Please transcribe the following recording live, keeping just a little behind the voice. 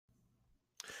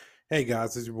Hey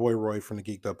guys, it's your boy Roy from the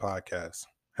Geeked Up Podcast.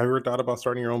 Have you ever thought about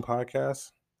starting your own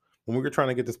podcast? When we were trying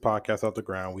to get this podcast off the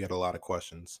ground, we had a lot of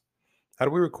questions. How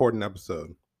do we record an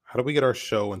episode? How do we get our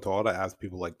show into all the apps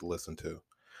people like to listen to?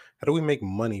 How do we make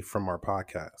money from our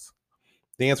podcast?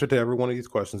 The answer to every one of these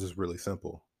questions is really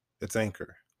simple. It's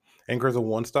Anchor. Anchor is a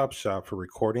one-stop shop for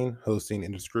recording, hosting,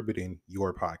 and distributing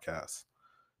your podcast.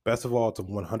 Best of all, it's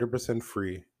 100%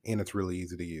 free and it's really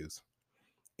easy to use.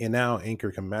 And now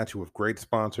Anchor can match you with great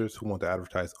sponsors who want to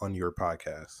advertise on your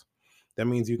podcast. That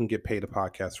means you can get paid a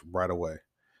podcast right away.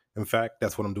 In fact,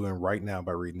 that's what I'm doing right now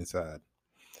by reading this ad.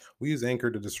 We use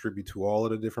Anchor to distribute to all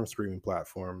of the different streaming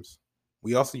platforms.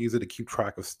 We also use it to keep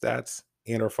track of stats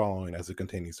and our following as it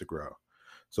continues to grow.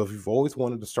 So if you've always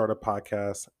wanted to start a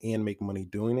podcast and make money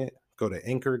doing it, go to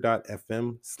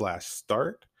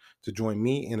anchor.fm/start to join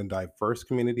me and a diverse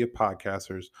community of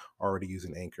podcasters already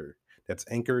using Anchor. That's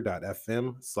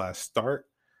anchor.fm/start.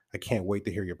 I can't wait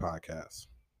to hear your podcast.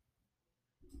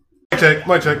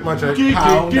 My check.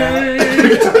 How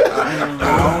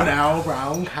now,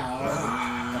 brown cow.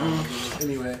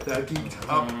 Anyway, that Geeked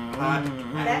Up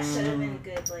Podcast. That should have been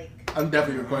good, I'm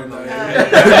definitely recording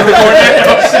that.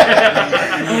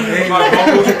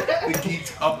 The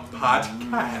Geeked Up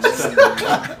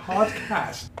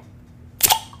Podcast.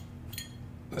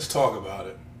 Let's talk about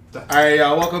it. Alright,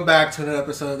 y'all, welcome back to another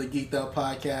episode of the Geeked Up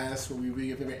Podcast, where we read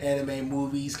your favorite anime,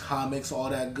 movies, comics, all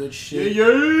that good shit.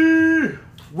 Yeah.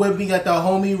 With me got the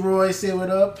homie Roy, say what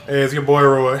up. Hey, it's your boy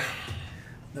Roy.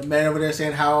 The man over there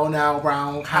saying, how now,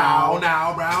 brown How cow.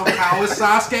 now, brown cow? It's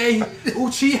Sasuke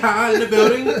Uchiha in the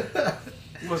building.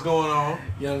 What's going on?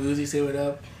 Young Uzi, say what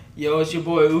up. Yo, it's your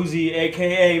boy Uzi,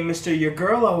 aka Mr. Your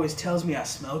Girl always tells me I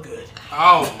smell good.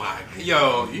 Oh my,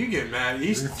 yo, you get mad.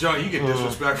 You get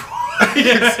disrespectful.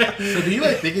 So do you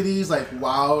think of these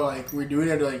while we're doing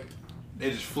it,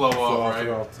 They just flow off, right?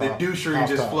 off The top. douchery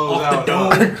just Top. flows off out. the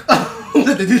dome?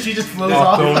 The douche just flows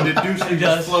off. The douchery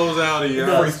just flows out of you.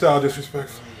 Freestyle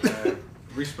disrespectful. Yeah.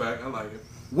 Respect, I like it.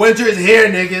 Winter is here,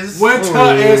 niggas.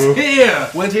 Winter is here.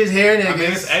 Winter is here, niggas. I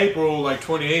mean, it's April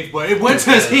 28th, but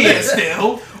winter's here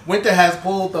still. Winter has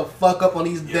pulled the fuck up on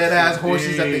these Yes, dead ass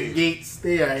horses at the indeed. gates.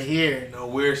 They are here. No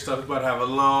weird stuff. It's about to have a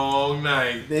long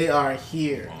night. They are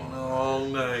here.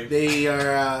 Long night. They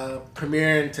are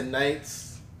premiering tonight.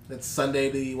 It's Sunday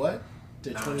the what?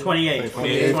 The 28.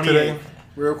 28th today.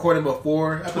 We're recording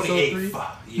before episode 3.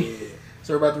 28th. Yeah.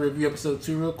 So we're about to review episode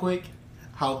 2 real quick.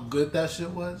 How good that shit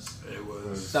was. It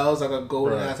was. That was like a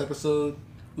golden Right. ass episode.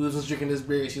 Who was drinking this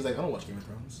beer? She's like, I don't watch Game of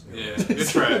Thrones. Yeah.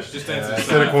 It's trash. Just stand to the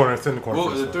Sit in the side. corner. Sit in the corner. Well,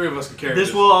 for the this three of us can carry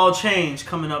This will all change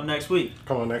coming up next week.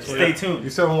 Come on, next Stay week. tuned. You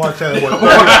still haven't watched that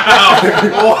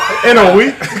in a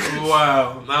week?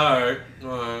 Wow. Alright.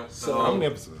 So, How many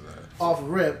episodes is that? Off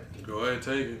rip, Go ahead,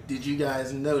 take it. did you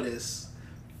guys notice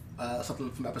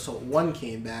something from episode 1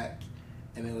 came back?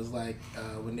 And it was when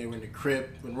they were in the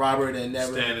crypt, when Robert and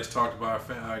Never. Stannis talked about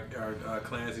our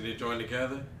clans that they joined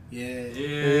together. Yeah.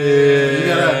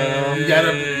 Yeah. You got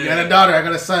a daughter. I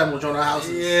got a son. We'll join our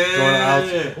houses. Yeah. Going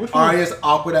out. Which one? Arya's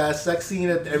awkward ass sex scene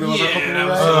that everyone's Yeah, fucking that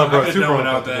was around. bro, I could too done grown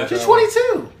without up that. to She's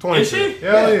 22. 20. Is she?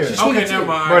 Yeah. She's Okay, 22. never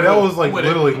mind. Bro, that was I'm with it.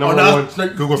 literally number now, one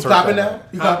Google you search. clapping now?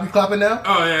 You clapping now?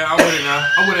 Oh yeah, I'm with it now.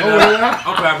 I'm with it Oh, now. yeah?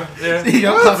 I'm clapping. Yeah.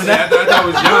 Y'all clapping Yeah, I now? thought that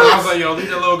was young. I was like, yo, leave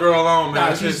that little girl alone, man.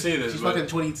 Nah, I should see this. she's but- fucking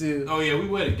 22. Oh yeah, we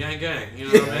with it, gang, gang.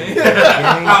 You know what I mean?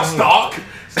 I'll stalk.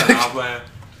 Nah, I'm playing.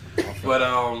 But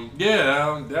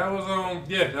that was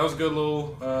that was a good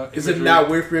little. Is it imagery. not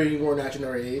weird for you more natural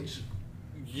our age?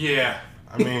 Yeah.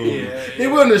 I mean, Yeah. They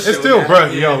were on the show. it's still, that. bro.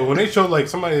 Yeah. Yo, when they show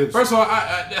somebody, that's, First of all,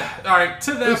 I all right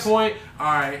to that point. All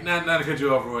right, not to cut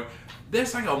you off, Roy.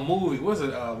 There's like a movie. What's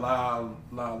it? La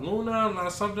Luna, La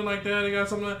something like that. They got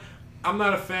something. I'm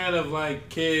not a fan of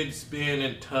kids being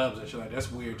in tubs and shit like that.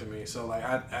 That's weird to me. So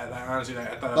I honestly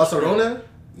I thought. La Llorona?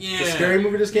 Yeah. The scary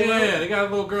movie just came out? Yeah, they got a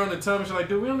little girl in the tub and she's like,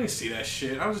 dude, we don't need to see that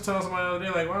shit. I was just telling somebody the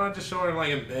other day, why not just show her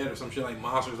in bed or some shit,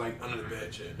 monsters under the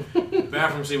bed shit.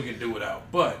 Bathroom scene we can do without.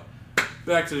 But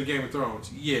back to the Game of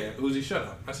Thrones. Yeah, Uzi, shut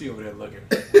up. I see you over there looking.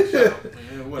 Shut up.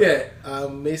 Man, whatever. Yeah,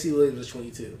 Macy Williams was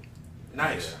 22.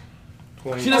 Nice.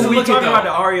 20. She doesn't we look it talking though. about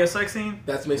the Arya sex scene?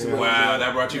 That's Macy Yeah. Williams. Wow,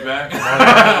 that brought you back?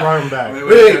 Run back. Wait, You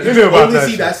did knew you about only that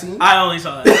see shit. that scene? I only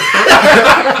saw that.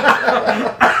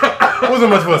 It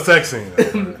wasn't much of a sex scene.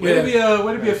 Way to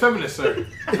be a feminist, sir.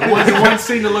 One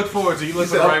scene to look forward to. You look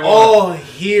for the right one. all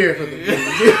here for the movie. See,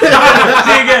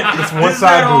 again, It's one this is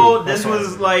side that whole- boob. This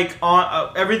was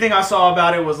on everything I saw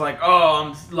about it was I'm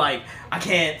I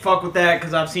can't fuck with that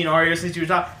because I've seen Arya since she was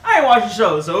young. I ain't watched the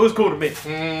show, so it was cool to me.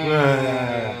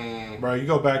 Bro, you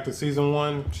go back to season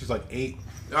 1, she's like 8.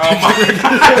 Oh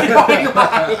my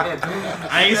god.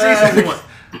 I ain't seen season 1.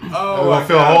 Oh gonna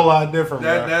feel a whole lot different.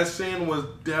 That scene was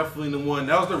definitely the one.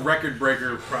 That was the record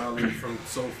breaker probably from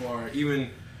so far. Even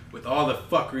with all the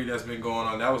fuckery that's been going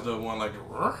on, that was the one like.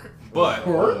 But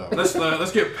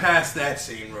let's get past that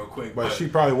scene real quick. But she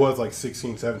probably was like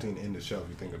 16, 17 in the show if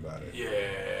you think about it.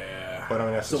 Yeah. But I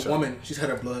mean, that's a woman. She's had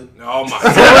her blood. Oh my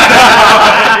god.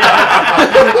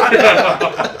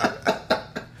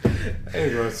 Hey,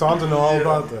 bro, Sandra know all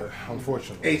about that.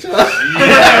 Unfortunately. HR.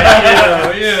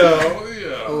 Yeah.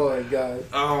 Oh my god.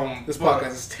 This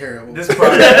podcast is terrible. This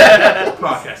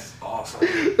podcast is awesome.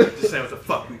 Just say what the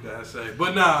fuck we gotta say.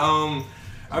 But nah,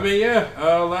 I mean,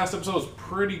 last episode was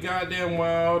pretty goddamn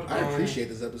wild. I appreciate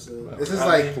this episode. This is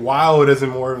like wild isn't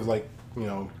more of like,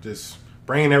 just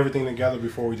bringing everything together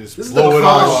before we just this blow it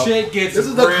all up. Shit gets this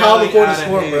is the calm before the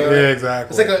storm, bro. Yeah,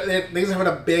 exactly. It's like niggas having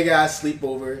a big ass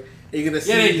sleepover. You're gonna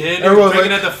see they did. Everyone's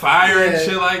drinking like, at the fire and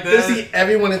shit like that. You see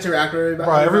everyone interact with everybody.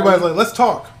 Bro, everybody's like, let's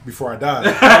talk before I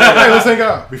die. Hey, let's hang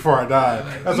out before I die.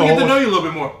 That's get to know you a little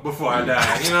bit more before I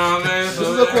die. You know what I mean? This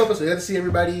is a cool episode. You have to see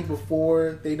everybody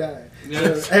before they die.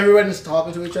 Yeah. So everybody's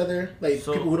talking to each other. Like,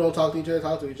 people who don't talk to each other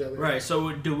talk to each other. Right.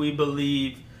 So do we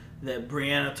believe that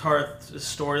Brianna Tarth's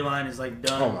storyline is like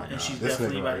done and she's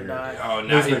definitely about to die? Oh,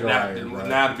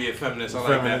 now to be a feminist. I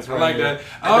like that. I like that.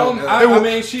 I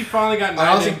mean, she finally got. I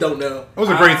honestly don't know. It was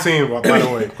a great scene, by the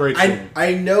way. Great scene.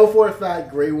 I know for a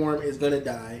fact Grey Worm is gonna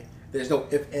die. There's no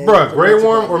if. Bro, Grey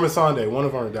Worm or Missandei, one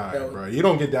of them are dying, bro. You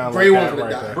don't get down Grey like Worm's that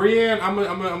right gonna there. Brienne, I'm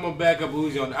gonna back up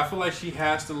Uzi on that. I feel like she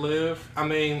has to live. I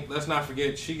mean, let's not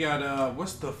forget she got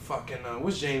what's the fucking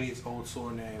what's Jaime's old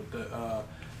sword name? The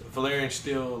Valerian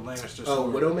Steel Lannister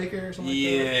sword. Widowmaker or something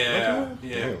like that?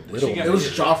 Yeah. It was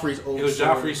Joffrey's old sword. It was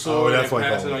Joffrey's sword. that's and like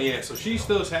passed it on. Yeah, so she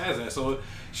still has that. So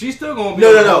she's still gonna be.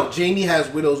 No. Jaime has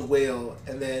Widow's Wail,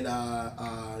 and then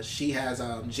she has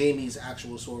Jaime's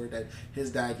actual sword that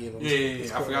his dad gave him.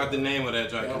 Yeah. I forgot the name of that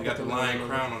joint. He got the lion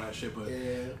crown on that shit, but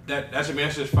that should be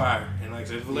that's just fire. And like I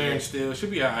said, Valerian Steel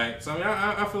should be alright. So I mean,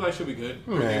 I feel like she'll be good.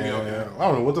 Man, I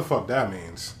don't know what the fuck that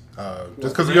means.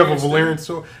 Just because you have a Valerian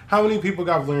Steel. How many people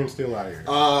got Valerian Steel out here?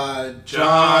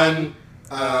 John.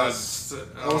 What's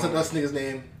that nigga's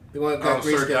name? The one that got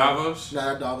Sir Davos?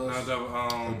 Not Davos.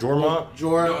 Jormont?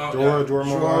 Jorah,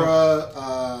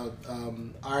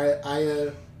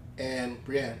 Arya, and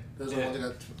Brienne. Those are the ones that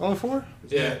got. Only 4?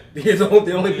 Yeah. They're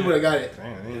the only people that got it.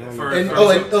 Damn,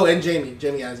 and Jaime.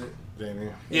 Jaime has it. Jamie.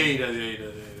 Yeah, he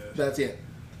does. That's it.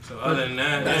 So other than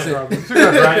that, that's it. You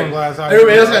got Dragon Glass out here.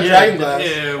 Everybody else got Dragon Glass.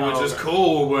 Yeah, which is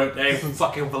cool, but they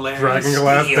fucking Valerian Dragon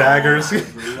Glass daggers.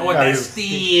 I want that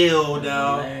steel,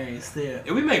 though. Valerian Steel.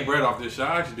 If we make bread off this shit,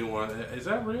 I actually do want it. Is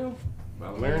that real?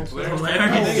 Valerian Steel?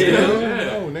 Yeah.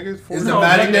 No, nigga. It's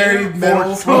imaginary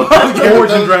metal Forge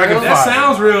and Dragon Fire. That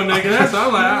sounds real, nigga. That's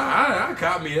I'm like, I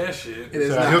caught me that shit. It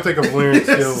is he'll take a Valerian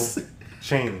Steel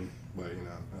chain, but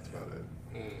that's about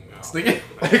it.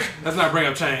 Let's not bring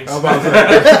up chains. I was about to say.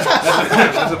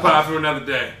 That's a pot for another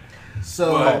day.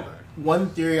 So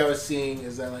one theory I was seeing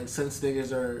is that like since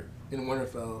niggas are in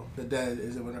Winterfell, the dead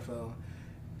is in Winterfell,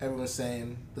 everyone's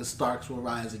saying the Starks will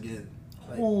rise again.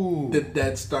 Like, the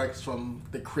dead Starks from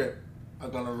the crypt are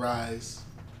gonna rise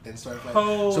and start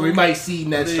fighting. So we might see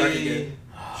Ned Stark again.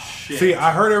 Shit. See,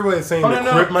 I heard everybody saying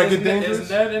the crypt might get dangerous. Isn't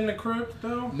that in the crypt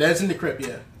though? Ned's in the crypt,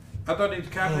 yeah. I thought they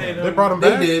decapitated him. They brought him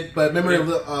back? They did, but remember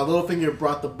Littlefinger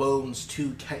brought the bones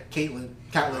to Catelyn,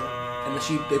 and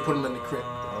they put him in the crypt.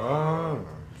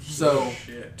 So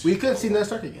we could see Ned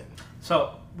Stark again.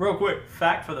 So real quick,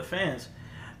 fact for the fans.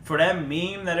 For that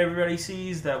meme that everybody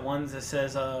sees, that one that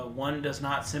says one does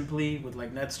not simply with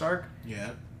like Ned Stark.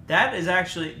 Yeah. That is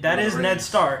actually Ned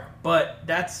Stark, but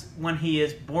that's when he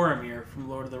is Boromir from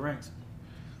Lord of the Rings.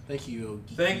 Thank you.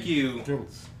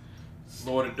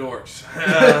 Lord of Dorks.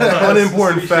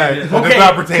 Unimportant fact. Okay, does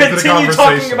not pertain to the continue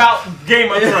talking about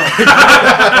Game of Thrones.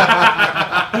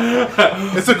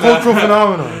 It's a cultural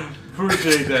phenomenon.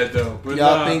 Appreciate that though. But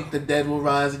y'all think the dead will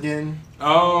rise again?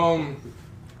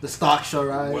 The stock shall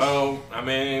rise. Well, I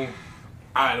mean,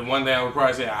 one thing I would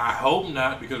probably say, I hope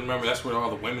not, because remember that's where all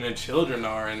the women and children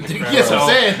are in the crypt. Yes, I'm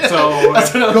saying. So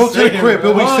go to the crypt,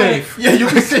 it'll be safe. Yeah,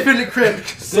 you'll be safe in the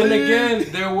crypt. Then again,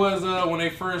 there was when they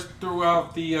first threw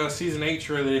out the season 8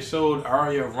 trailer, they showed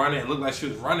Arya running. It looked like she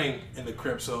was running in the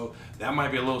crypt, so that might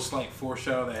be a little slight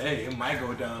foreshadow that hey, it might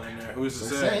go down in there. Who's to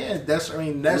say? Yeah,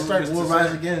 Ned Stark will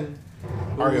rise again.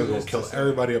 Arya's gonna kill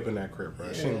everybody up in that crypt,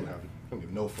 bro. She don't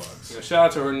give no fucks. Yeah, shout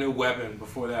out to her new weapon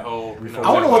before that whole. I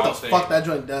don't know what the fuck that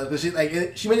joint does, because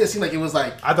she made it seem like it was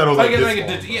like. I thought it was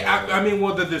I mean,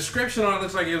 well, the description on it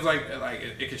looks like it was like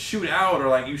it could shoot out or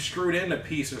like you screwed in a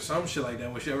piece or some shit like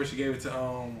that. Whenever she gave it to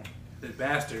The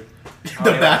bastard.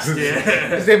 The bastard. Yeah.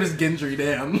 His name is Gendry,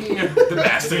 damn. The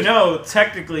bastard. You know,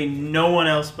 technically, no one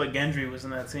else but Gendry was in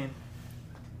that scene.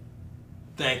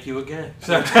 Thank you again.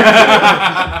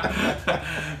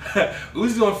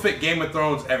 Uzi's gonna fit Game of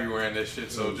Thrones everywhere in this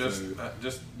shit, so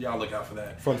just y'all look out for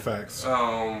that. Fun facts.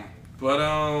 Yeah,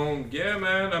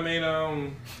 man. I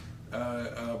mean,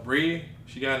 Bree,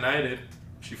 she got knighted.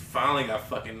 She finally got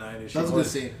fucking knighted. That was a good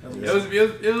scene.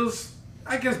 It was,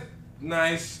 I guess,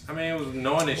 nice. I mean, it was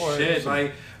knowing this shit.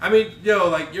 Like, I mean,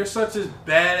 like, you're such a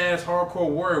badass hardcore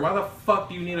warrior. Why the fuck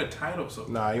do you need a title? So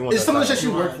Nah, you want it's something that title.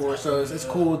 she worked for, so it's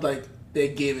cool. Like they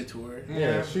gave it to her.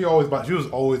 Yeah, she was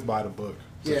always by the book.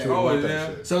 So Yeah. she would Always, want yeah.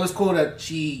 that shit. So it's cool that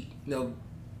she,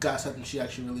 got something she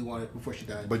actually really wanted before she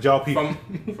died. But y'all people,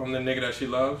 from the nigga that she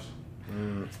loves.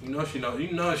 You know she loves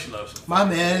him. My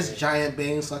man is giant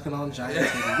bang sucking on giant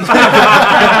titties.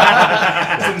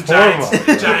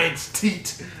 Some giants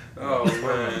teat. Oh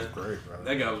man, great, bro.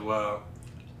 that guy was wild.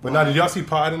 But now, did y'all see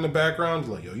Pod in the background?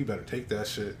 Like, yo, you better take that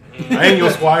shit. I ain't your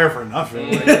squire for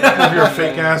nothing. Like, if you're a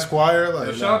fake ass squire, like,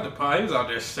 Yo, shout out to Pie. He was out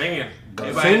there singing.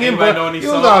 Singing, but know he any was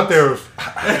songs? out there.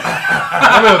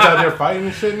 I mean, he was out there fighting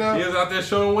and shit now. He was out there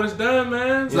showing what it's done,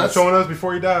 man. He's showing us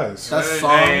before he dies. That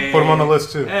song. Put him on the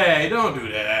list too. Hey, don't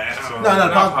do that. No,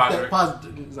 Podrick. pause.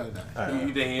 He's not gonna die.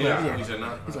 You think he is? Yeah. He said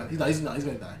not. He's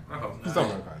gonna die. I hope He's not.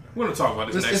 not gonna die. We're gonna talk about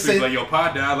this Let's next say- week. Like, yo,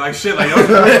 Pod died. Like, shit. Like, yo,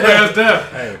 man's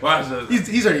death. Hey. Watch this.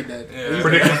 He's already dead. Yeah.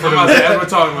 Predicting for I'm about to say, as we're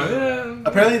talking about, yeah.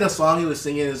 Apparently, the song he was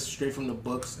singing is straight from the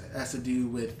books. It has to do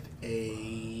with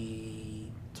a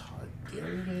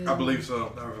Targaryen. I believe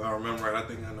so. If I remember right, I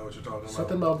think I know what you're talking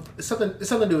about. It's something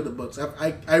to do with the books.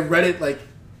 I read it like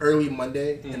early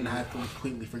Monday and I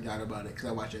completely forgot about it because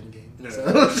I watched Endgame. Yeah.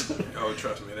 So, Oh,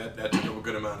 trust me, that took up a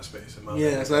good amount of space in my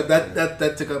yeah, so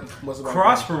that took up most of my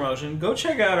Cross promotion. Go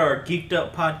check out our Geeked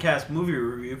Up podcast movie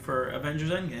review for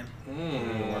Avengers Endgame.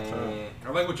 I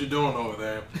like what you're doing over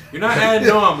there. You're not adding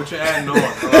on, but you're adding on.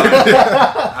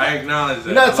 I acknowledge that.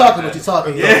 You're not I talking, like but you're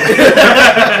talking.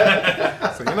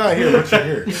 Yeah. So you're not here, but you're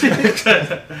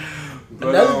here.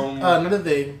 But, Another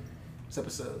thing, this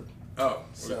episode. oh,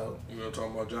 So- you gonna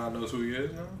talk about John knows who he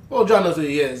is now? Well, John knows who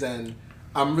he is, and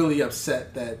I'm really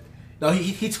upset that. No,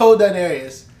 he told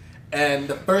Daenerys, and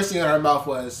the first thing out of her mouth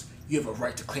was, "You have a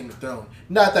right to claim the throne."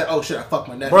 Not that, oh shit, I fucked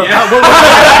my nephew. Bro,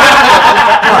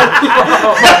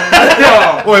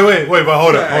 wait, but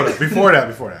hold up. Before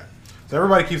that. So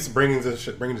everybody keeps bringing this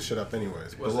shit up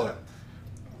anyways. But What's look,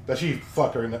 that she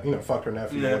fucked her nephew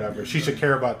Yeah. or whatever. She should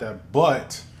care about that.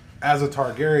 But as a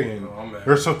Targaryen, Oh, man.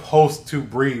 they're supposed to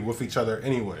breed with each other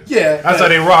anyways. Yeah, That's how but-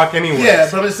 they rock anyways. Yeah,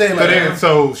 but I'm just saying,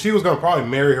 So she was gonna probably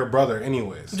marry her brother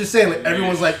anyways. I'm just saying, like,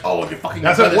 everyone's like, "Oh, you're fucking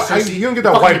That's your brother, a- Cersei. you don't get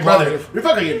You're that fucking white your brother. brother. You're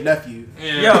fucking your nephew."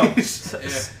 Yo, Yeah.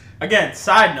 again,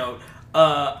 side note.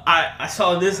 I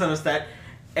saw this on a stat.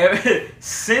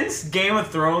 Since Game of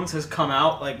Thrones has come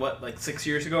out, like 6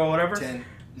 years ago or whatever,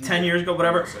 10 years ago,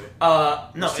 whatever. No,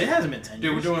 it hasn't been 10 years.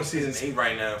 Dude, we're doing season 8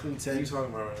 right now. What are you 10.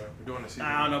 talking about right now? We're doing the season.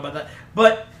 I don't know about that,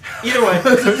 but either way,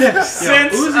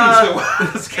 since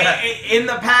in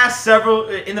the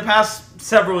past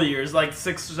several years, like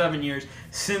 6 or 7 years,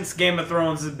 since Game of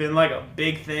Thrones has been like a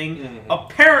big thing,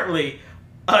 apparently,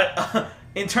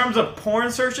 in terms of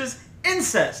porn searches,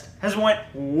 incest has went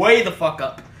way the fuck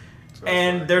up.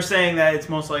 And they're saying that it's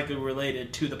most likely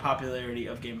related to the popularity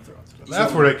of Game of Thrones.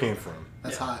 That's where they came from.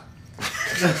 That's hot.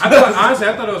 Honestly,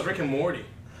 I thought it was Rick and Morty.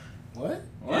 What?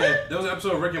 Yeah, there was an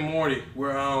episode of Rick and Morty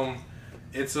where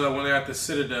it's when they're at the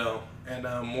Citadel and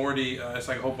Morty, it's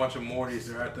like a whole bunch of Mortys.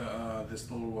 They're at the this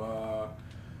little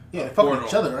Yeah, they fuck with portal.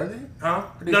 each other, aren't they? Huh?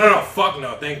 No, fuck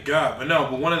no, thank God.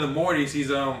 But one of the Mortys, he's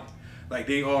like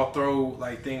they all throw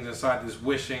like things inside this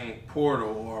wishing portal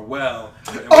or well.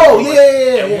 And Oh, one of them-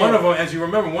 yeah. And one of them, as you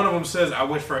remember, one of them says, "I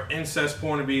wish for incest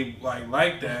porn to be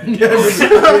like that." And Yeah.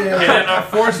 then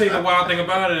unfortunately, the wild thing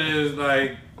about it is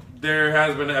like there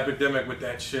has been an epidemic with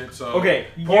that shit. So Okay.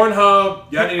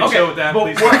 Pornhub, y'all need to chill with that,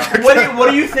 but please.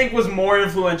 what do you think was more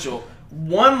influential?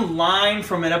 One line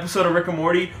from an episode of Rick and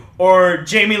Morty, or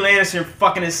Jamie Lannister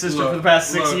fucking his sister for the past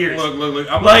 6 years? Look.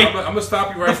 I'm Like, gonna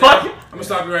stop you right the fuck? there. I'm gonna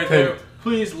stop you right there.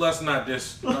 Please, let's not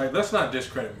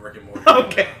discredit Rick and Morty.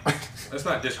 Okay. Let's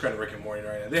not discredit Rick and Morty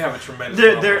right now. They have a tremendous.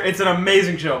 It's an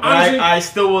amazing show, but Honestly- I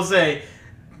still will say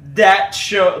that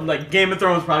show, like Game of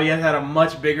Thrones, probably has had a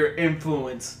much bigger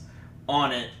influence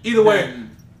on it. Either way,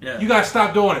 than- yeah. you guys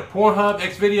stop doing it. Pornhub,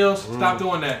 Xvideos, stop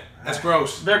doing that. That's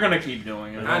gross. They're gonna keep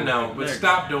doing it. I know, but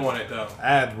stop doing it though.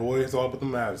 Ads, boy. It's all about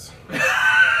the ads.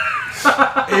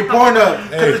 Hey, Pornhub,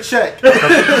 cut the check.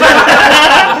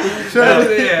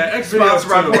 Yeah, Sponsored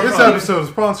by Pornhub. This episode is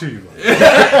sponsored you.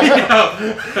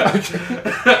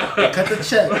 Cut the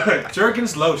check.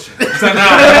 Jergens lotion. All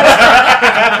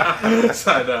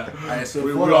right, so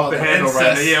We're off the handle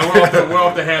right now. Yeah, we're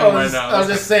off the handle right now. I was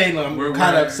just saying, I'm We're-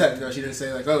 kind of we're- upset because she didn't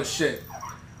say like, "Oh shit."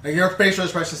 Like your facial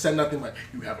expression said nothing but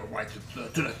 "You have a right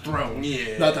to the throne."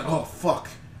 Yeah. Not like, "Oh fuck."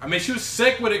 I mean, she was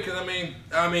sick with it because I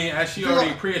mean, as she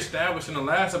already pre-established in the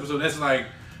last episode, that's like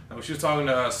when she was talking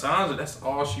to Sansa. That's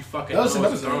all she fucking That was knows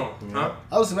the is the throne. episode. Huh?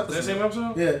 I was in Is that the episode. same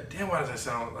episode? Yeah. Damn, why does that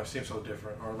sound like seem so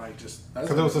different or like just?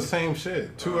 Because it was the same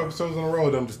shit. 2 episodes in a row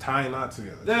of them just tying knots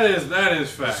together. That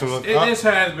is facts. So look, This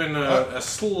has been a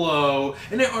slow,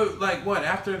 and then like what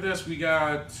after this we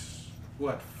got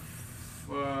what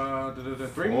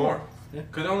 3 more Yeah.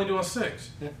 because they're only doing 6.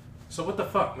 Yeah. So what the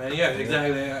fuck, man? Yeah,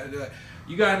 exactly.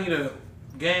 You gotta need a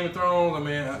Game of Thrones. I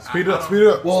mean, Speed I up, don't- speed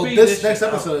up. Well, Speed this this next shit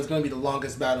up. episode is going to be the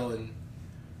longest battle in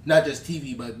not just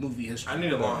TV but movie history. I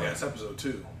need a long ass episode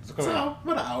too. So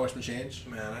what an hour's for change.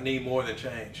 Man, I need more than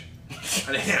change.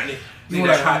 I need You that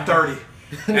wanna- hot 30.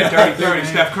 That dirty 30,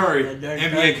 Steph Curry. That dirty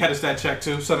NBA 30. cut us that check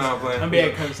too. So now I'm playing.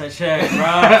 NBA cuts that check, bro.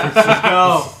 Let's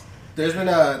go. There's been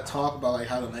a talk about like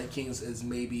how the Night Kings is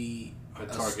maybe A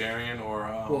Targaryen or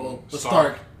well, a Stark.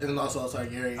 Stark and then also a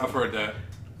Targaryen. I've heard that.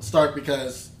 Stark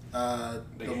because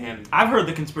They can handle. I've heard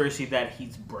the conspiracy that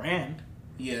he's Bran.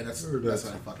 yeah, that's Heard that's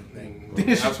that. not a fucking thing.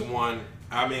 That's one.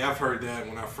 I mean, I've heard that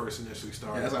when I first initially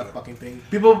started. Yeah, that's not a fucking thing.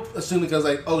 People assume because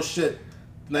like, oh shit,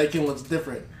 Night King looks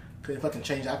different. Cause they fucking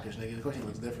change actors, nigga. Of course he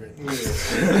looks different.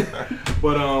 Yeah.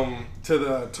 But to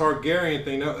the Targaryen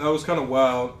thing, that was kind of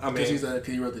wild. I Because mean,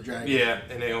 he wrote the dragon. yeah,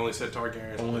 and they only said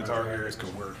Targaryens. Only Targaryens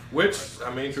could work. Which,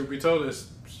 I mean, truth be told, is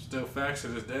still facts to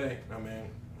this day. I mean,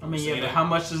 Yeah, but how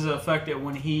much does it affect it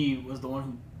when he was the one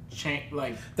who changed?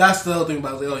 Like, That's the whole thing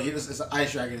about like, oh, it's an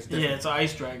ice dragon. It's different. yeah, it's an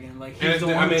ice dragon. Like, And he's it's, the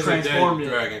one who it's a dead transformed it.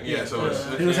 dragon. Yeah, so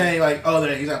it's. He was saying like, oh,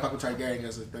 he's not fucking Targaryen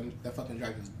because that fucking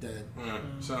dragon's dead. Yeah,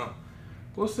 so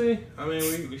we'll see. I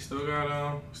mean, we still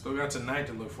got tonight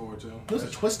to look forward to. It was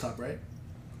a twist top, right?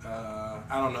 I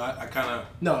don't know. I kind of.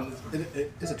 No,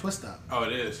 it's a twist top. Oh,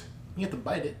 it is. You have to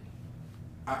bite it.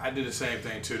 I did the same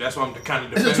thing too. That's why I'm kind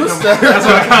of It's a defending twist him. top. That's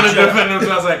why I kind of defending him.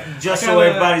 So I was like, Just I so kinda-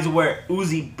 everybody's aware,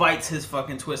 Uzi bites his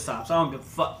fucking twist tops. I don't give a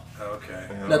fuck. Okay.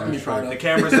 Nothing to be proud The of.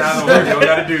 camera's down. We don't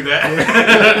got to do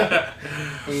that.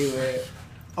 Anyway,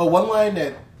 one line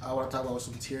that I want to talk about was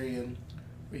from Tyrion,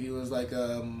 where he was like,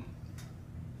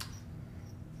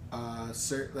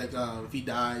 if he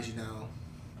dies, you know,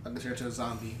 I'll turn into a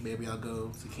zombie. Maybe I'll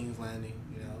go to King's Landing,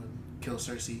 you know, and kill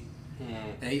Cersei.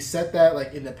 And he said that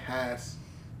like in the past.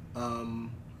 I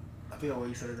forget where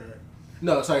he said that.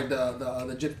 No, sorry, the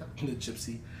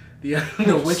gypsy,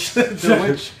 the witch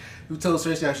who told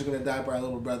Cersei how she's gonna die by her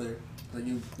little brother. Like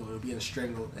you're being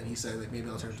strangled, and he said like maybe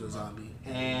I'll turn into a zombie.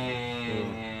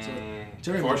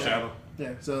 Tyrion Foreshadow.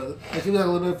 Yeah, so I think like a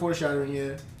little bit of foreshadowing,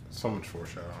 yeah, So much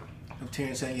foreshadowing. of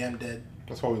Tyrion saying, "Yeah, I'm dead."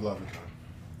 That's why we love it.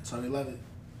 That's why we love it.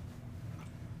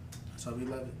 That's why we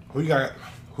love it.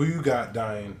 Who you got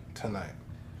dying tonight?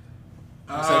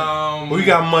 Who Who you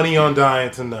got money on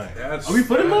dying tonight? That's, Are we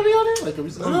putting money on it? Like, are we?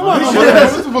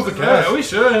 We're supposed to Yeah, cash. we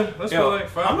should. Let's Yo, put like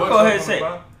 $5. I'm gonna go ahead and on say, the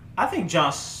pot. I think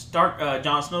Jon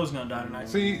Snow's gonna die tonight.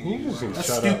 See, you just need to That's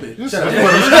shut stupid. up. Just Shut shut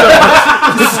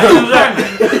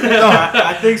up.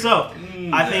 I think so.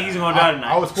 I think he's gonna die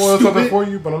tonight. I would spoil something for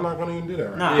you, but I'm not going to even do that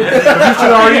right now. Nah, You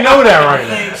should already know that right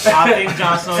now. I think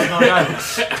Jon Snow's gonna die.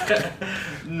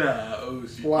 Nah,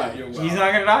 Uzi. Why? You're He's wild.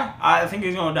 not gonna die. I think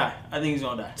he's gonna die. I think he's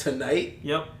gonna die. Tonight,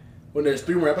 Yep. when there's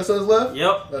 3 more episodes left.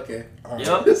 Yep. Okay.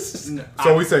 Yep.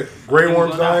 So we say Grey He's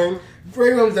Worm's gonna die. dying.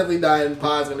 Grey Worm's definitely dying.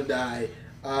 Pod's gonna die.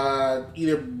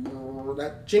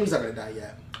 Jamie's not gonna die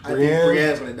yet. I think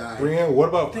Brienne's gonna die. Brienne, what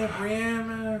about Damn, Brienne,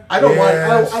 man. I don't want.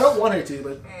 Yes. I don't want her to,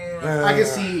 but I can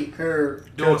see her.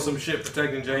 Doing some shit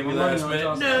protecting Jamie last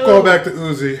minute. No. Go back to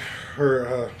Uzi.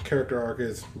 Her character arc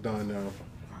is done now,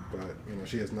 but you know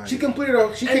she has 9. She completed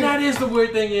her. She And can, that is the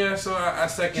weird thing, yeah. So I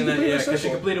She second that, completed yeah, her because she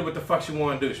circle. completed what the fuck she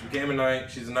wanted to do. She became a knight.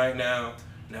 She's a knight now.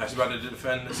 Now she's about to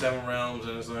defend the 7 realms,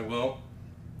 and it's like, well,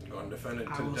 you're going to defend it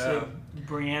I to will the say death.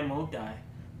 Brienne won't die,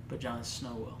 but Jon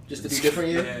Snow will. just to be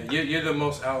different. Yeah, you're the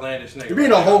most outlandish nigga. You're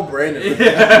being a right whole now. brand.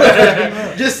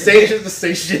 Just say shit to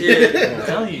say shit. Yeah. I'm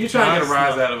telling you, You trying to get a Jon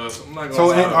rise Snow- out of us. I'm not So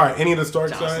going to all right, any of the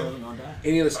Starks Jon Snow's dying? gonna die.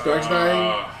 Any of the Starks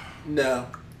dying? No,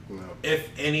 No. If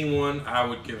anyone, I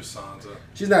would give Sansa.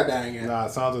 she's not dying yet. Nah,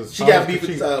 Sansa's. She got beef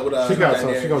with She got Daenerys.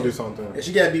 some. She gonna do something. If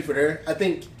she got beef with her, I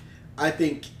think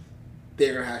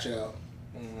they're gonna hash it out.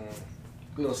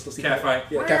 Cat fight.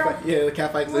 Yeah, cat fight. Yeah, the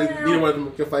cat fight. Neither one of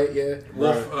them can fight. Yeah.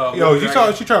 Wolf. Yo, Wolf she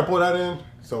Dragon. trying to pull that in.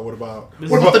 So what about the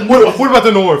North? What about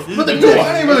the North? What the North?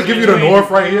 I didn't really give you the North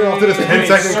right here after this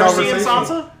 10-second Cersei and conversation.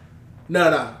 Sansa?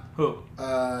 No. Who?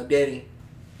 Danny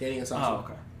and Sansa. Oh,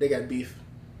 okay. They got beef.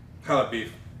 Call it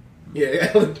beef. Yeah,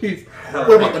 they got beef.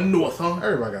 What about the North, huh?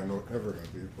 Everybody got North. Everybody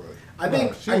got beef, but I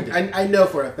think I know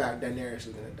for a fact Daenerys is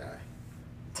gonna die.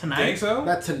 Tonight? Think so?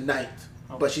 Not tonight,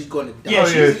 but she's gonna die.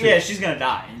 Yeah, she's gonna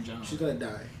die in general. She's gonna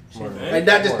die. More than- Like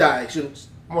not just die.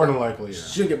 more than likely, yeah.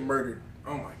 She's gonna get murdered.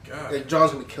 Oh my god. Like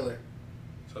Jon's gonna kill her.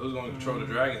 So who's gonna control the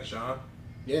dragons, John?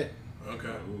 Yeah. Okay.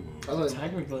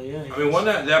 Technically, yeah.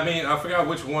 I mean, I forgot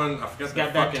which one. I forgot the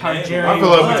got that fucking name. Targaryen I feel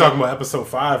like blood. we're talking about episode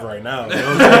 5 right now. You know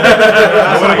what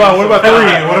I'm what about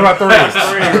 3? What about 3?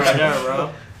 right there, bro.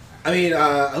 I mean,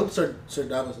 I hope Sir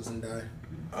Davos doesn't die.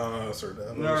 Sir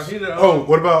Davos. No, he the- Oh,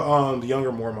 what about the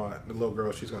younger Mormont, the little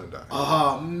girl? She's gonna die.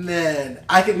 Oh man,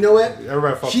 I can know it.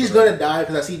 Everybody fucks She's with her. gonna die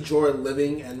because I see Jorah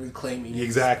living and reclaiming.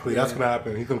 Exactly, that's Yeah. gonna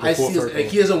happen. He's gonna I go full see. circle. Like,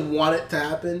 he doesn't want it to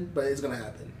happen, but it's gonna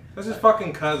happen. That's his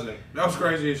fucking cousin. That was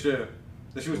crazy as shit.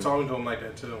 That she was talking to him like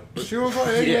that too. But she was like,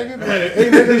 "Hey, Yeah. nigga, hey,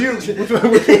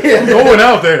 nigga, I'm going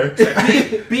out there."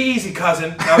 Be easy,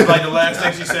 cousin. That was like the last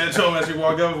thing she said to him as she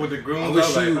walked up with the I grooms. I wish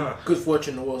was like, you huh. good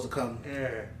fortune in the world to come. Yeah.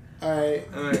 All right.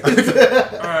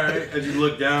 Alright. As you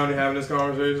look down and having this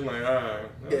conversation, like, alright.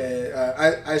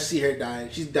 Yeah, I see her dying.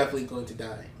 She's definitely going to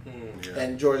die. Yeah.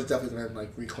 And Jorah's definitely gonna like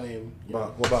reclaim.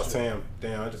 What about Sam?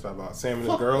 Damn, I just thought about Sam and his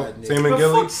Fuck girl. that nigga. Sam and But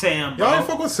Gilly. fuck Sam, bro. Y'all ain't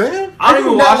fuck with Sam? I don't do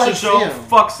even not watch like the show. Sam.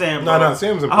 Fuck Sam, bro. No,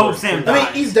 Sam's I hope important. Sam I dies.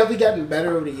 mean, he's definitely gotten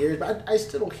better over the years, but I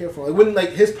still don't care for him. Like, when like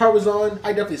his part was on, I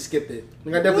definitely skipped it.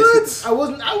 Like I definitely What? skipped it.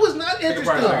 I was not interested.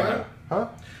 probably like man. that. Huh?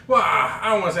 Well, I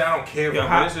don't want to say I don't care for Yo, him,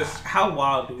 how, but it's just, how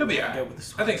wild do he'll we be get alright. with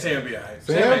this? I think Sam will be alright.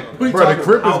 Sam? Sam ain't gonna What are you Bro, the talking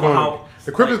Crip How- is going. how-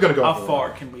 The Crip is gonna go. How for it. far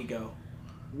can we go?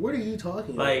 What are you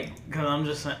talking Like, cause I'm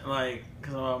just saying, like,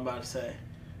 cause I'm about to say, about?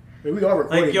 I mean, we are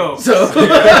recording. like, yo, so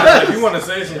if you want to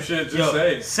say some shit, just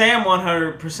say yo, it. Sam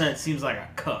 100% seems like a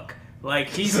cuck. Like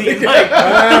he seems like,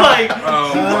 like,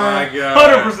 Oh my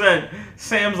god. 100%.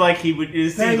 Sam's like he would.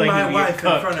 It seems Thank like my he would wife be a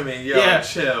cuck. in front of me. Yo, Yeah.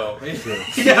 chill. Seems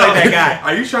like that guy.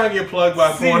 Are you trying to get plugged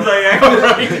by Seems Pornhub? like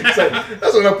that right It's like,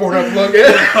 that's what I poured out plug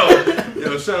in.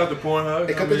 Yo, shout out to Pornhub.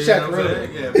 Hey, cut the check, you know what I'm bro.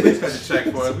 saying? Yeah, please cut the check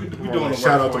for us. We doing the work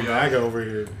Shout out for to y'all. Maga over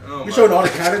here. Oh You my showing all the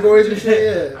categories and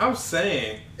shit. Yeah. I'm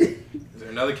saying, is there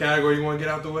another category you want to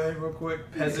get out the way real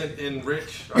quick? Peasant and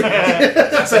rich?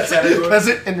 That's a category?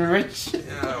 Peasant and rich.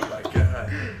 Oh my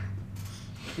god.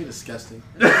 You're disgusting.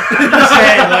 I'm just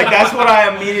saying, like that's what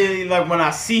I immediately like when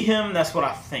I see him. That's what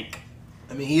I think.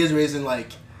 I mean, he is raising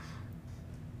like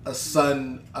a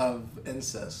son of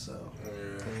incest. So,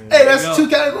 hey, that's go. 2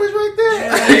 categories right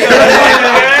there.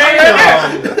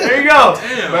 There you go,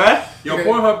 Damn. bruh. Yo, Okay.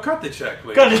 Pornhub, cut the check,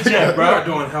 please. Cut the check, We are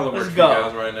bro. doing hella work Let's for you go.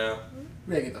 guys right now.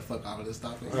 We gotta get the fuck out of this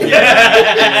topic.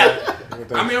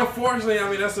 I mean,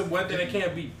 unfortunately, that's the one thing that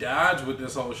can't be dodged with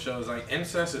this whole show. Is like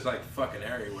incest is like fucking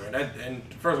everywhere. And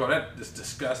first of all, that is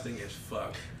disgusting as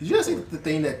fuck. Did you guys see the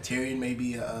thing that Tyrion may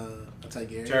be a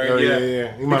Targaryen? Tyrion, Oh, yeah.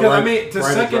 yeah. He might Because ride- I mean, to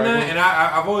ride a second dragon. that, and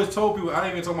I've always told people, I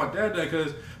didn't even tell my dad that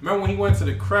because remember when he went to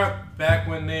the crep back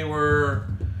when they were,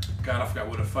 God, I forgot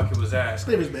what the fuck it was at.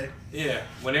 Slaver's Bay. Yeah,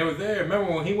 when they were there.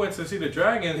 Remember when he went to see the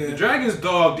dragons? Yeah. The dragons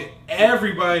dogged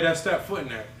everybody that stepped foot in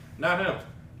there, not him.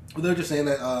 Well, they're just saying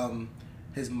that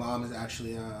his mom is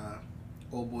actually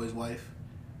old boy's wife,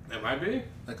 It might be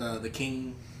like the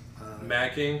king.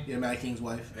 Mad King. Yeah, Mad King's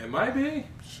wife. It might be.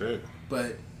 Shit.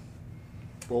 But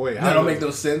But wait, that don't make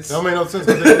no sense. That don't make no sense.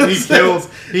 'Cause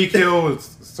he kills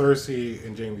Cersei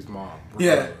and Jaime's mom.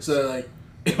 Yeah, regardless. so like,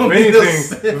 it If don't make no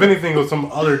sense. anything, it was some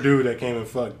other dude that came and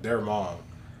fucked their mom,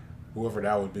 whoever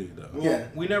that would be. Though. Well, Yeah.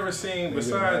 we never seen Maybe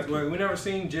besides Mad King. we never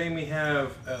seen Jamie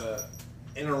have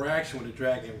interaction with a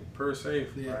dragon per se,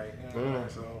 Yeah. right? You know,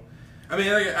 So, I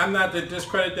mean, like, I'm not to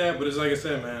discredit that, but it's like I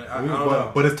said, man. I don't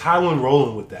know. But is Tywin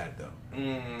rolling with that though?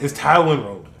 Mm, Is Tywin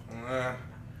rolling?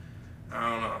 I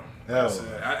don't know. Hell. Like I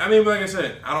said, I mean, like I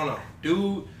said, I don't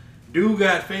know. Dude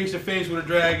got face to face with a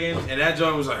dragon, and that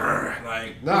joint was like,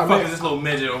 like, Nah, who the fuck man. is this little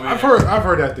midget over I've here?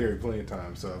 heard that theory plenty of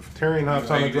times. So if Tyrion hops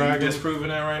on a You dragon, disproving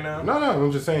that right now? no,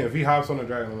 I'm just saying if he hops on a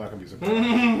dragon, I'm not gonna be surprised.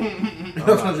 I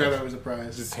was gonna drive out with a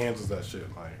surprise. Just handles that shit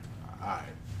like, alright.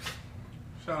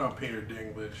 Shout out Peter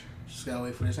Dinklage. Just gotta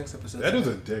wait for this next episode. That dude's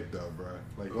a dick though, bro.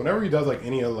 Like whenever he does like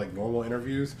any other like normal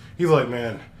interviews, he's like,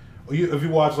 man. If you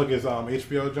watch like his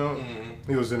HBO jump,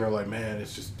 he was in there like, man,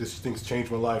 it's just this thing's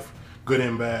changed my life, good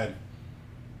and bad.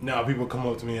 Now people come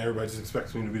up to me, and everybody just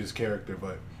expects me to be this character,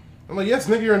 but I'm like, yes,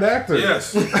 nigga, you're an actor.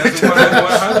 Yes, that's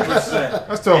 100%.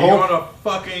 That's the whole. You're on a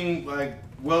fucking like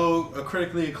a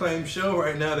critically acclaimed show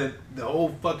right now that the whole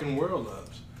fucking world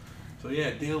loves. So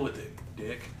yeah, deal with it,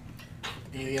 dick.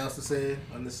 Anything else to say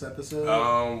on this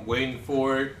episode? Waiting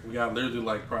for it. We got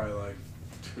literally probably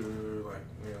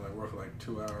roughly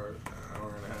 2 hours, an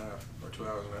hour and a half, or 2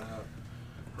 hours and a half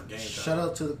for game time. Shout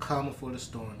out to the calm before the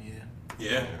storm.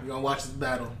 Yeah. We're gonna watch this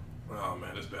battle. Oh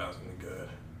man, this battle's gonna be good.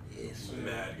 Yes.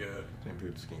 Mad good. I think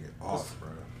people just can't get off, bro.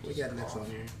 We got next on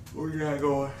here. What we got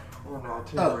going?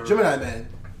 Oh, Gemini Man.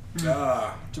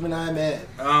 Ah. Gemini Man.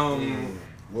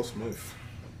 Will Smith.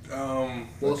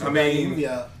 Will Smith movie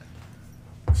out.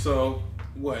 So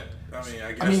what?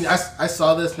 I guess. I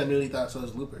saw this and I immediately thought so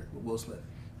was Looper with Will Smith.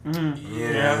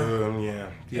 Mm-hmm. Yeah.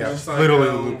 It's like,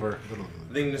 Literally Looper.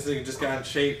 I think this nigga just got in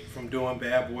shape from doing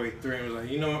Bad Boy 3 and was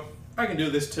like, you know what? I can do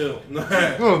this too. Throw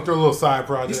a little side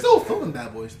project. He's still filming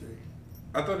Bad Boys 3.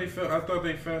 I thought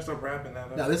they finished up wrapping that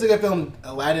up. No, this nigga filmed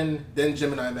Aladdin, then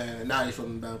Gemini Man, and now he's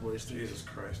filming Bad Boys 3. Jesus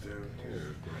Christ, dude.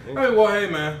 Yeah. Hey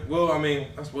man. Well,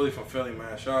 that's Willie from Philly,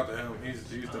 man. Shout out to him.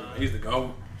 He's the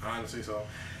GOAT, honestly. So,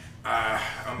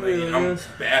 I'm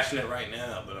bashing it right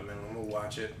now, but I'm gonna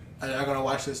watch it. I'm gonna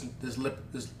watch this Looper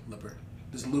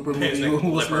movie. His with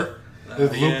Will Smith.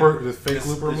 This fake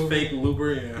Looper movie? This fake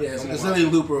Looper, yeah. Yeah, it's literally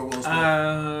Looper with Will Smith.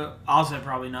 I'll say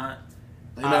probably not.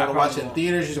 You're not gonna watch it in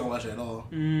theaters. You're just gonna watch it at all.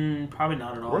 Probably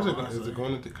not at all. Where's it going? Is it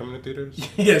going to coming to theaters?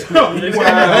 Yes. Hey, my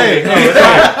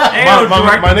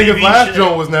nigga's last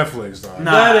joint was Netflix. Dog.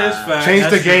 Nah. That is fact. Change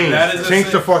the game.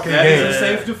 Change the fucking game. That is a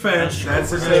safe defense.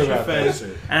 That's a safe defense.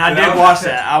 And I did watch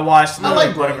that. I watched I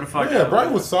like whatever the fuck. Yeah,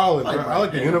 Bright was solid. I like I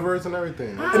like the universe and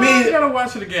everything. I mean, you gotta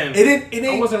watch it again. It didn't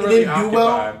do well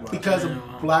occupied, because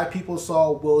black people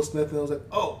saw Will Smith and it was like,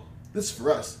 oh, this is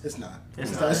for us. It's not.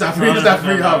 It's not for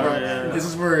y'all, bro. This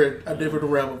is for a different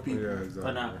realm of people. Yeah,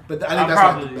 exactly. But I think that's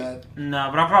not too bad. No,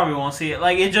 but I probably won't see it.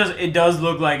 Like it does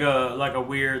look like a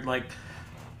weird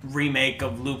remake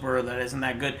of Looper that isn't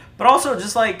that good. But also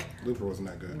just Looper wasn't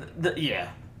that good.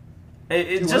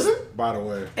 It just wasn't? By the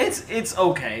way, it's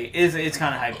okay. It's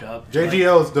kind of hyped up.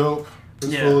 JGL is dope.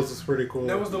 Bruce Willis is pretty cool.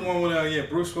 That was the one with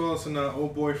Bruce Willis and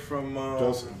old boy from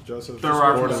Joseph. The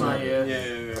Rock from Yeah.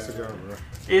 That's a guy, bro.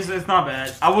 It's not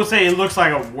bad. I would say it looks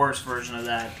like a worse version of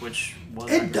that, which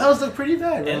wasn't. It does look pretty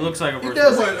bad, right? It looks like a worse. It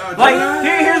does.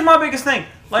 Here's my biggest thing.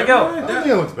 I don't think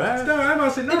it looks bad. I'm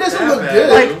about to say, it doesn't look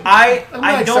good. I'm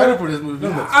not excited for this movie.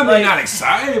 not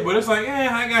excited, but it's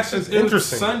I got shit. It's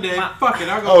interesting. Sunday. Fuck it,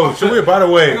 I'll go. Oh, should we? By the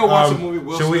way, go watch a movie.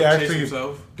 Will should we Smith actually chase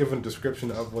himself. give a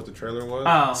description of what the trailer was?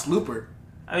 It's Looper.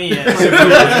 I mean, yeah.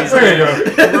 There you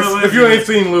go. If you ain't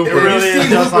seen Looper, It really is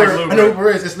just like Looper. I know Looper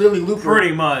is. It's literally Looper.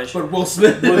 Pretty much. But Will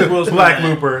Smith. Black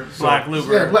Looper. Black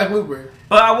Looper. Yeah, Black Looper.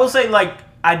 But I will say,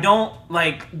 I don't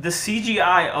the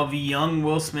CGI of young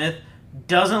Will Smith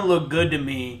doesn't look good to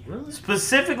me. Really?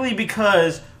 Specifically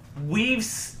because we've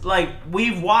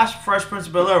watched Fresh Prince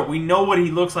of Bel-Air. We know what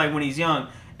he looks like when he's young,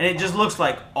 and it just looks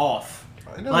off.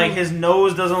 His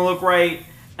nose doesn't look right,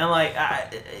 and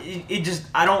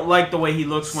I don't like the way he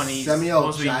looks when he's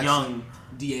supposed to be young.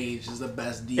 DH is the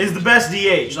best DH. Is the best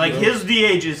DH. His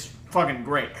DH is fucking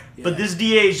great, but this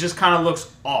DH just kind of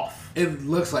looks off. It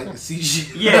looks like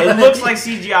CGI. Yeah, it looks like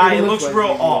CGI. It looks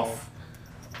real CGI. off.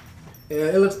 Yeah,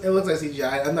 it looks like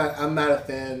CGI. I'm not a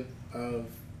fan of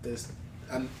this.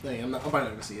 I'm probably not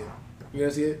gonna see it. You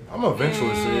gonna see it? I'm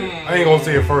eventually see it. I ain't gonna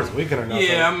see it first weekend or nothing.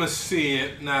 Yeah, I'm gonna see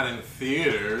it, not in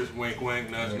theaters. Wink, wink,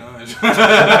 nudge, nudge. But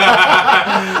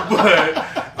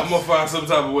I'm gonna find some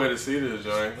type of way to see this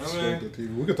joint.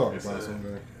 We could talk about it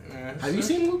someday. Have you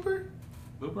seen Looper?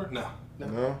 Looper? No.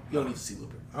 You don't need to see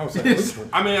Looper. I was saying Looper.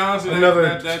 I mean, honestly,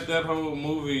 that whole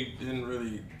movie didn't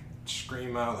really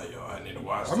scream out I need to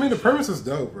watch this. I mean, the premise is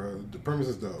dope, bro. The premise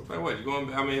is dope. What, you going,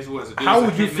 it's how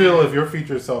would you feel if your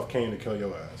future self came to kill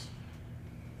your ass?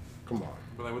 Come on.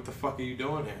 But what the fuck are you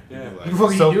doing here? Yeah. What the fuck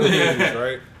are you doing?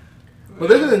 Right? But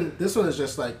this one is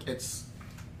just it's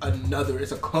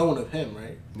a clone of him,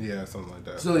 right? Yeah, something like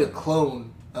that. It's really a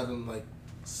clone of him,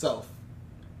 self.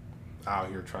 Out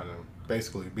here trying to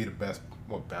basically be the best,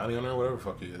 bounty hunter, whatever the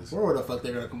fuck he is. Or what the fuck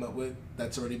they're gonna come up with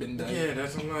that's already been done. Yeah,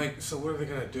 I'm so what are they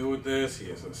gonna do with this? He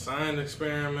has a science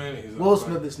experiment. Will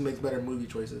Smith just makes better movie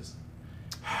choices.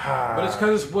 But it's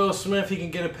because it's Will Smith, he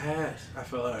can get a pass, I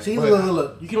feel like. See,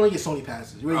 look, you can only get Sony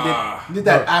passes. You did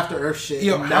that After Earth shit,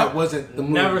 and that wasn't the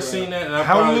movie. Never seen that, and I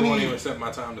probably won't even set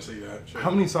my time to see that shit. How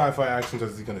many sci-fi actions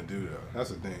is he gonna do, though? That's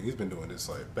the thing. He's been doing this,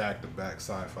 back-to-back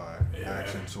sci-fi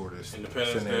action sort of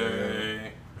Independence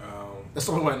Day. That's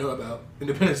the only one I know about.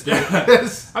 Independence Day.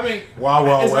 I mean, Wild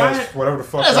Wild West, whatever the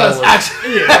fuck that was.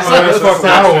 Actually, yeah, whatever the fuck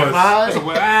that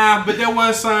was. But there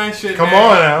was science shit. Come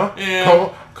on now.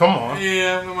 Yeah. Come on.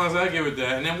 Yeah, I give it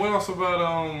that. And then what else about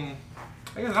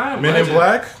I guess I am. Men in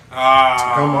Black.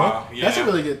 Come on. Yeah. That's a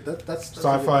really good. That's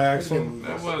Sci-fi action.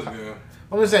 That was good.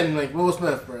 I'm just saying, like Will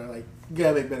Smith, bro. Like you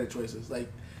gotta make better choices. Like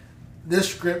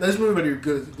this movie better be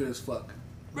good as fuck.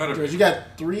 Better. George, you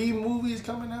got 3 movies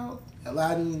coming out.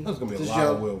 Aladdin. That's gonna be a This lot of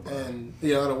Joke, Will, bro. and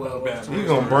a lot of Will. Bad He's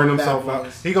gonna burn himself Bad out.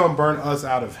 Boys. He gonna burn us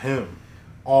out of him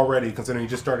already, considering he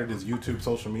just started his YouTube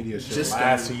social media shit Just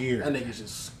last started. year. That nigga's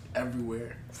just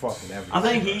everywhere. Fucking everything. I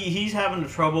think he's having the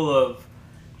trouble of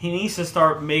he needs to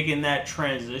start making that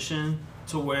transition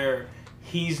to where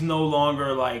he's no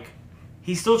longer like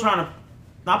he's still trying to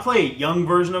not play a young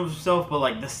version of himself, but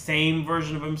like the same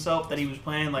version of himself that he was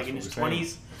playing like in his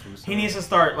 20s. He needs to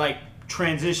start like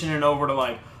transitioning over to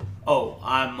like, oh,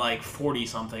 I'm like 40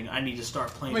 something. I need to start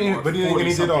playing more but he 40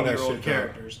 did all that something shit.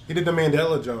 characters. He did the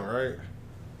Mandela joint, right?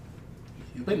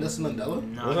 You played Nelson Mandela?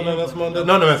 No, Wasn't he that didn't Nelson play Mandela?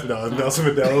 No, Nelson Mandela. Nelson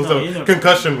Mandela. It was No, he a never-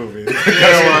 concussion movie. Oh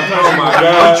my He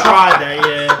god. tried that,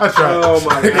 yeah. I tried. Oh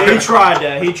my Yeah, god. he tried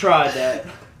that. He tried that.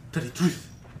 Tell the truth.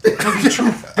 Tell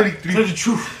the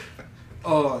truth.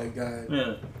 Oh my god.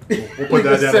 Yeah. We'll put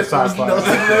that down as sci-fi.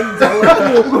 Nelson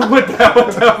Mandela. What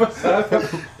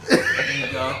the There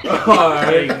you go. Alright.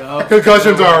 There you go.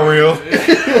 Concussions aren't real.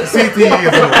 CTE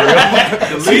isn't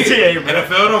real. CTA, bro. NFL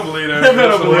don't believe that. NFL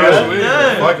don't believe that. Yeah.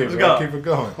 Yeah. Fuck it, Let's bro. go. Keep it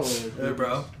going. Yeah,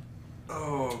 bro.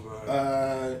 Oh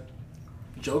god.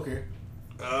 Joker.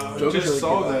 I just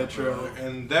saw that trailer,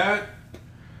 and that.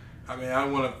 I mean, I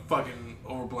don't want to fucking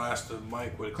overblast the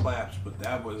mic with claps, but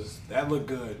that looked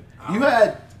good. You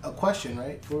had a question,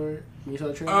 right, for when you saw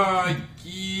the trailer?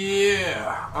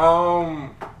 Yeah.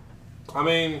 I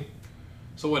mean,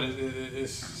 so what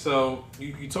is so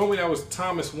you told me that was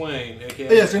Thomas Wayne,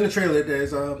 aka Yes, in the trailer,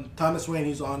 there's Thomas Wayne.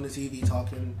 He's on the TV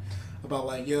talking about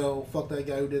like, yo, fuck that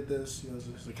guy who did this. You know,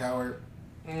 he's a coward.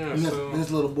 Yeah, And so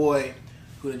this little boy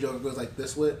who the Joker goes like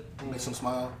this with, makes him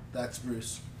smile. That's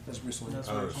Bruce. That's Bruce Wayne. That's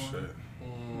Oh Bruce Wayne. shit.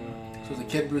 So there's a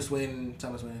kid Bruce Wayne,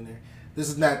 Thomas Wayne in there. This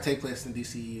does not take place in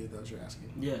DCU. That's what you're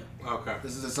asking. Yeah. okay.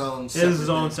 This is its own. It is his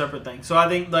own thing. separate thing. So I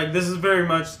think like this is very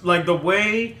much like the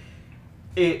way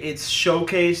it's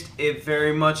showcased. It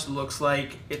very much looks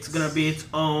like it's gonna be its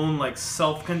own like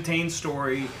self-contained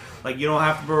story. Like you don't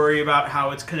have to worry about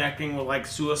how it's connecting with like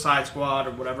Suicide Squad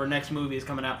or whatever next movie is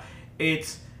coming out.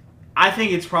 I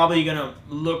think it's probably gonna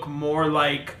look more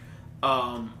like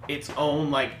its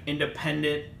own like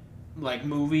independent like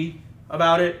movie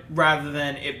about it rather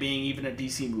than it being even a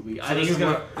DC movie. So I think it's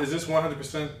gonna. is this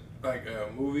 100% like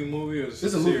a movie or is It's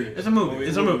this a movie. series? It's a movie.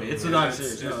 It's a movie. It's not a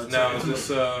series. No, it's Now a is movie.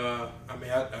 this? I mean,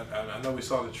 I know we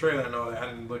saw the trailer. I know that I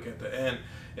didn't look at the end.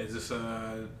 Is this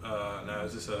now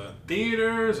is this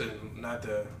theaters and not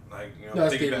the like you know No,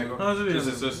 it's piggyback theater. on- No, it's a this theater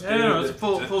is movie. theater. Yeah, no, it's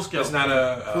full scale. It's not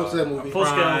a Full scale movie. Full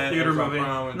scale Prime, theater Amazon movie.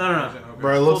 Prime, No. okay.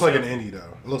 Bro, it looks Full like an scale. indie though.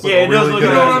 It looks Yeah, like it a does really look good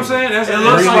You know what I'm action saying? That's It that's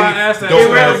looks why like- I asked that. it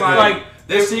It really- like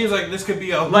this seems like this could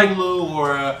be a Like- Hulu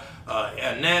or a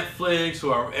Netflix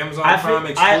or Amazon I feel- Prime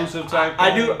exclusive type.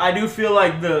 I do feel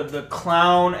like the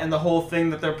clown and the whole thing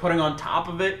that they're putting on top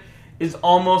of it is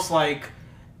almost like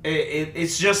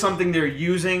it's just something they're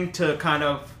using to kind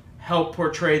of help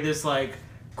portray this like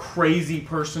crazy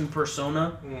person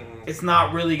persona. It's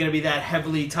not really going to be that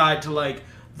heavily tied to like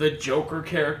the Joker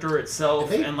character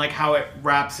itself and like how it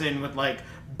wraps in with like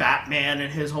Batman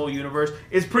and his whole universe.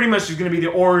 It's pretty much just going to be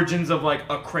the origins of like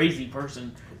a crazy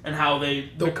person and how they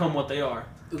become what they are.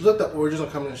 It looked the origins are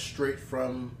coming straight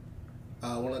from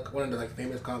one of the like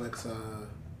famous comics.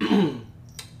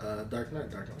 Dark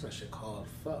Knight. What's that shit called?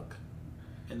 Fuck.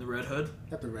 In the Red Hood.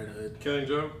 Not the Red Hood. Killing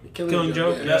Joke. Killing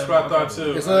Joke, Yeah. That's what I thought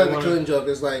too. It's I not like the wanna- Killing Joke.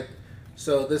 It's like,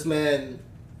 so this man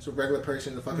is a regular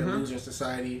person, a fucking loser in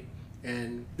society,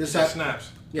 and this He hap-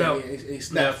 snaps. Yeah, Yep. he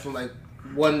snaps Yep. from like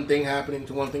one thing happening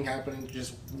to one thing happening, to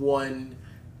just one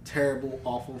terrible,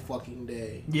 awful fucking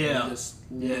day. Yeah. He just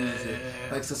loses it.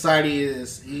 Yeah. Like society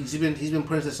is, he's been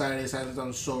put in society. Society's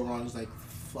done so wrong. He's like,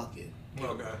 fuck it.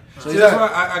 Okay. So So he's that's not-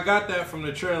 why I got that from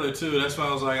the trailer too. That's why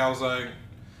I was like,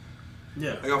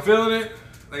 Yeah. like I'm feeling it.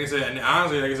 Like I said, and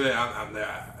honestly, like I said, I'm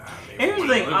there. Here's the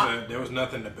thing, There was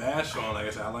nothing to bash on. Like I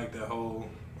said, I like the whole,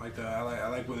 I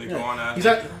like where they're Yeah. going on. He's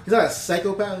not a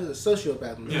psychopath. He's a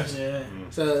sociopath. in this. Yes. Yeah.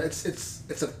 So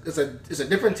it's a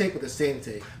different take with the same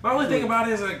take. My only thing about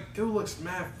it is like, dude looks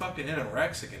mad fucking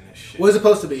anorexic in this shit. What is it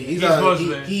supposed to be? He's supposed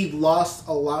to be. he lost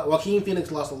a lot. Joaquin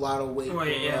Phoenix lost a lot of weight. Oh,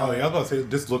 yeah. Oh yeah, I was about to say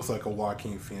this looks like a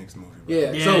Joaquin Phoenix movie. Bro.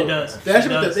 Yeah, Yeah, so it does. They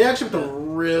actually, It does. they actually put a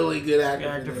really good actor,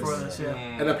 Actor for this, yeah.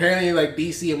 And apparently, like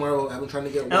DC and Marvel have been trying to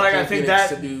get like, I Joaquin think Phoenix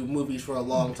that- to do movies for a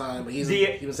long time, but he's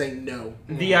been saying no.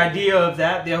 The idea of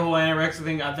that, the whole anorexic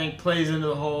thing, I think plays into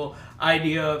the whole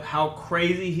idea of how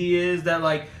crazy he is. That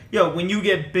like, yo, when you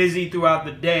get busy throughout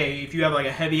the day, if you have like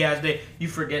a heavy ass day, you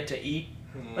forget to eat.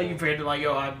 Like you forget to like,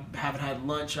 yo, I haven't had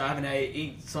lunch, I haven't had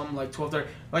eat something like 12:30.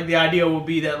 Like the idea will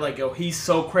be that like, yo, he's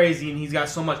so crazy and he's got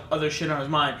so much other shit on his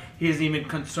mind. He doesn't even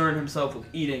concern himself with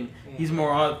eating. He's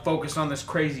more focused on this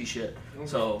crazy shit.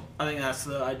 So I think that's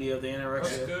the idea of the anorexia.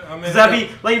 That's good. I mean, Cause that'd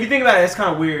be like if you think about it, it's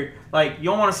kind of weird. Like you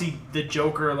don't want to see the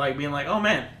Joker like being like, oh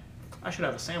man, I should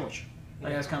have a sandwich.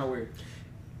 Like that's kind of weird.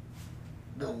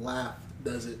 The laugh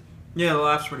does it. Yeah, the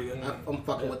laugh's pretty good. I'm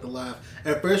fucking with the laugh.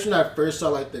 At first, when I first saw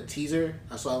like the teaser,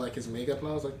 I saw like his makeup, and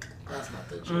I was like, "That's not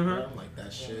the Joker." I'm like,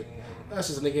 "That shit. That's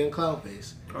just a nigga in clown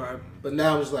face." All right. But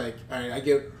now I'm just like, all right, I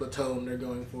get the tone they're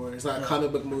going for. It's not a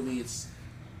comic book movie. It's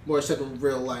more set in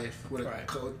real life with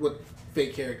with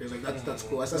fake characters. Like that's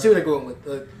cool. I see what they're going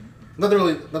with. Nothing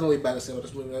really bad to say about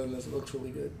this movie. Other than this, it looks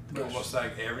really good. Almost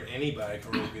like anybody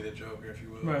can really be the Joker, if you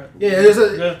will. Right.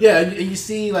 Yeah, and you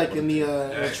see like in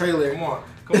the trailer.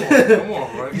 Come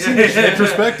on, bro. You see the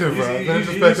introspective, bro. The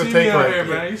introspective take right here,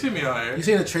 man. You see me out here. You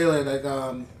see in the trailer like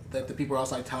that the people are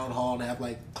outside town hall and they have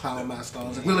like clown masks on.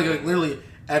 It's like literally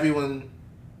anyone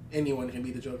can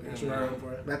be the Joker. That's what they're going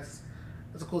for.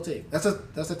 That's a cool take. That's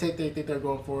a take they think they're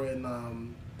going for in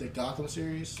the Gotham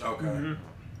series. Okay. Mm-hmm.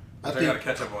 I gotta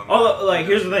catch up on that. Although, like,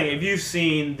 here's the thing: if you've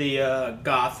seen the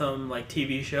Gotham like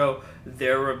TV show,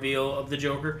 their reveal of the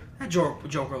Joker, that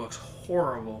Joker looks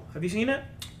horrible. Have you seen it?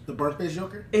 The burnt face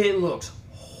Joker. It looks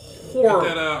horrible.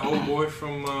 That old boy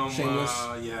from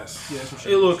Shameless. Yes.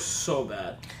 It looks so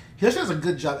bad. He actually has a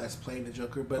good job as playing the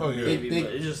Joker, but Maybe,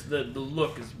 but it's just the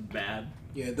look is bad.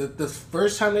 Yeah, the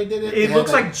first time they did it, it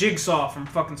looks like Jigsaw from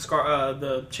fucking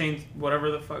the chain, whatever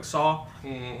the fuck Saw.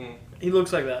 Mm-hmm. He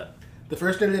looks like that. The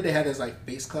first thing that they had his like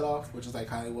face cut off, which is like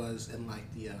how it was in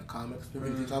like the comics, the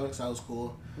comics. That was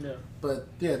cool. Yeah. But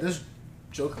yeah, this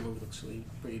Joker movie looks really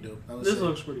pretty dope. This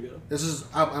looks pretty good. This is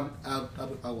I'll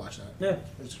watch that. Yeah.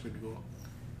 It's pretty cool.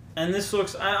 And this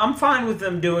looks. I'm fine with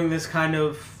them doing this kind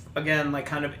of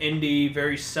kind of indie,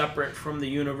 very separate from the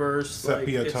universe,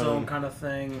 Sepia like its tone. own kind of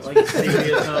thing, like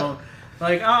sepia tone.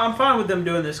 Like I'm fine with them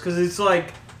doing this because it's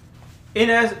like,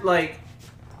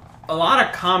 a lot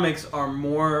of comics are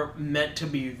more meant to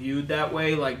be viewed that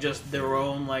way, like just their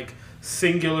own like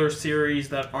singular series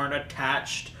that aren't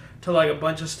attached to like a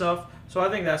bunch of stuff. So I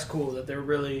think that's cool that they're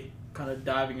really kind of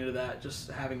diving into that,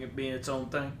 just having it being its own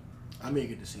thing. I'm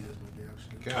eager to see this movie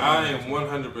actually. I am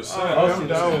 100%. I'm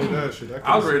down with that shit.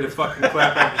 I was ready to fucking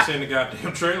clap after seeing the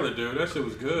goddamn trailer, dude. That shit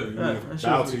was good. Yeah, that shit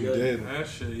Bow was to you good. did. That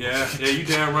shit, yeah, you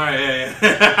damn right. Yeah.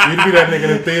 You'd be that nigga in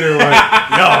the theater like,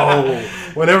 yo,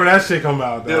 whenever that shit come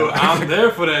out, Dude, I'm there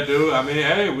for that, dude. I mean,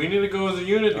 hey, we need to go as a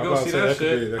unit to I'm go about see to say, that that could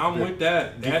shit. be- that I'm could be. with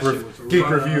that. That shit was Geek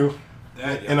fun. review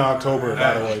That, in October,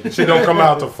 by the way. Shit don't come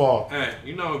out till fall. Hey,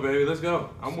 you know it, baby. Let's go.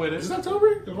 I'm with Is it. it October?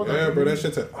 Yeah, bro, that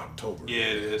shit's in October. Yeah,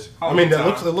 it is. I mean,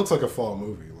 it looks like a fall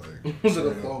movie. Like, It's like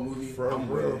a fall movie. for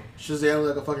real. Shazam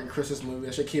like a fucking Christmas movie.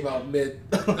 That shit came out mid.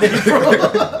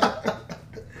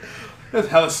 There's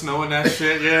hella snow in that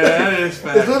shit. Yeah, that is It's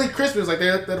fat. literally Christmas. Like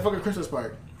they're the fucking Christmas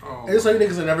party. Oh, And it's like you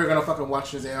niggas are never gonna fucking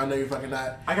watch Shazam. I know you're fucking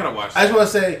not. I gotta watch I that. just want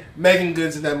to say Megan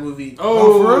Good's in that movie.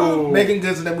 Oh, for real? Megan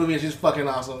Good's in that movie and she's fucking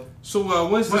awesome. So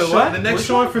when's the Wait, show? what? The next Which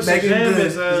showing for Megan Shazam Good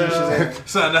is is in Shazam.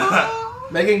 son.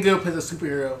 Megan Good plays a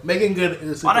superhero. Megan Good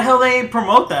is a superhero. Why the hell they ain't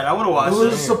promote that? I would have It watched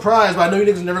was a it. surprise, but I know you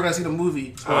niggas are never gonna see the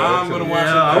movie. I'm gonna watch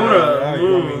Yeah, it. I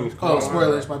would've- Oh,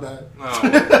 spoilers, my bad. Oh,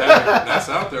 that's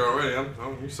out there already.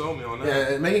 You sold me on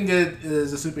that. Yeah, Megan Good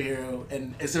is a superhero,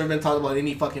 and it's never been talked about in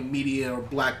any fucking media or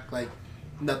black, like,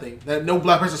 nothing. No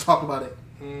black person's talking about it.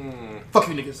 Fuck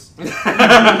you niggas.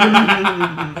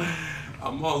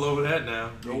 I'm all over that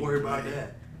now. Don't worry about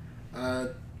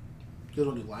that. You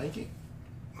don't do Lion King?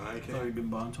 I I thought can't. you'd been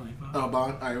Bond 25. Oh,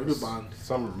 Bond? Alright, we'll do Bond.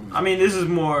 Summer movie. I mean, this is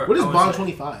more. What is I would Bond say-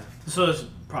 25? So this is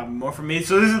probably more for me.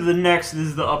 So this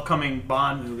is the upcoming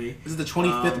Bond movie. This is the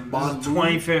 25th Bond This is the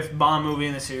movie? 25th Bond movie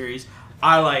in the series.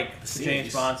 I like the Series.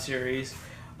 James Bond series.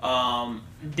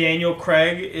 Daniel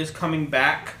Craig is coming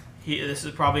back. This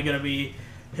is probably going to be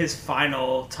his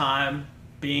final time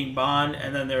being Bond,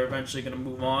 and then they're eventually going to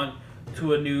move on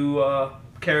to a new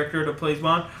character that plays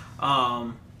Bond.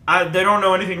 They don't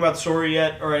know anything about the story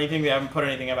yet or anything. They haven't put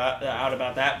anything out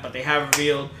about that, but they have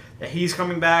revealed that he's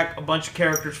coming back. A bunch of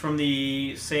characters from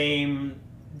the same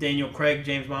Daniel Craig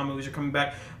James Bond movies are coming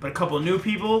back, but a couple of new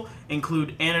people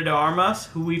include Ana de Armas,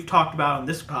 who we've talked about on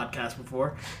this podcast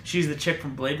before. She's the chick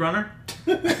from Blade Runner.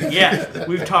 Yeah,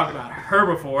 we've talked about her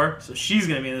before, so she's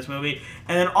going to be in this movie.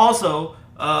 And then also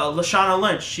Lashana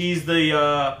Lynch. She's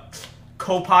the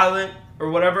co-pilot or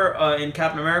whatever in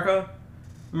Captain America.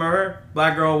 Remember her?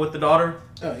 Black girl with the daughter.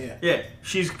 Oh, yeah. Yeah,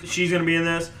 she's gonna be in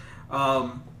this.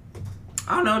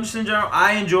 I don't know, just in general,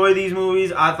 I enjoy these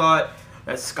movies. I thought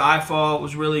that Skyfall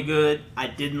was really good. I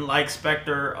didn't like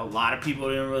Spectre. A lot of people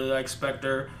didn't really like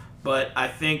Spectre. But I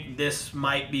think this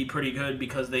might be pretty good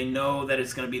because they know that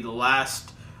it's going to be the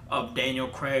last of Daniel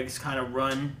Craig's kind of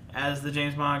run as the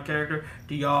James Bond character.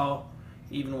 Do y'all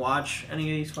even watch any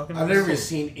of these fucking movies? I've never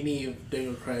seen any of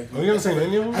Daniel Craig. Oh, you haven't seen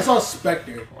any of them? I saw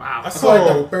Spectre. Wow. I saw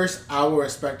like the first hour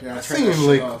of Spectre. I turned that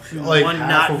shit off. One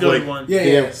not good one.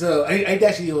 Yeah. So I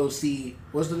actually go see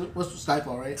what's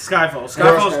Skyfall, right? Skyfall's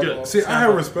good. See, I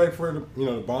have respect for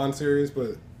the Bond series,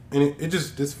 but it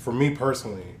just this for me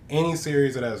personally, any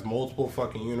series that has multiple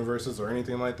fucking universes or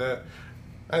anything like that,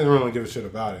 I didn't really give a shit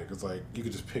about it because like you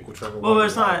could just pick whichever one. Well,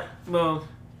 it's not. Well,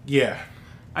 yeah,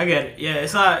 I get it. Yeah,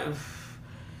 it's not.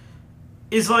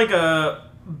 It's like a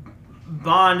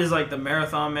Bond is like the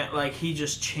marathon man. Like he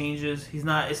just changes. He's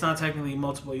not. It's not technically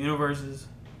multiple universes,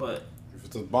 but if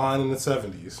it's a Bond in the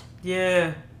 70s,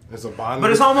 yeah, it's a Bond.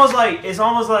 But it's almost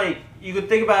like you could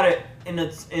think about it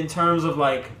in terms of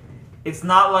like it's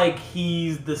not like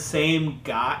he's the same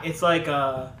guy. It's like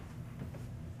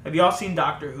have y'all seen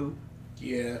Doctor Who?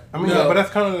 Yeah, I mean, but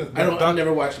that's kind of I've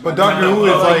never watched it. But Doctor Who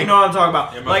is like you know what I'm talking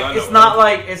about. Yeah, like it's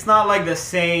not like the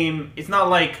same. It's not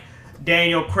like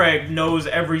Daniel Craig knows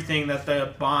everything that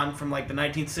the Bond from like the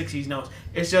 1960s knows.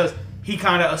 It's just he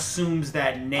kind of assumes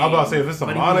that name. I'm about to say if it's a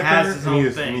moniker, he has his own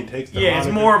and thing. he takes the yeah, moniker.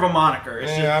 it's more of a moniker.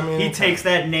 It's Yeah, just, I mean, he takes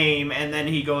that name and then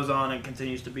he goes on and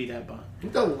continues to be that Bond. I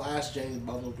think the last James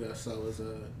Bond movie I saw was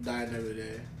Die Another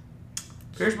Day.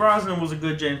 Pierce Brosnan was a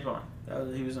good James Bond.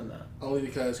 He was in that. Only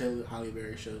because Halle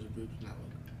Berry shows her boobs in that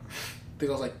one. I think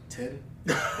I was like 10.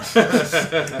 That's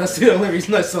the only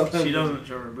reason I saw that. She doesn't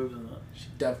show her boobs in that. She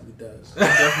definitely does. She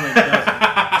definitely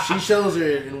doesn't. She shows her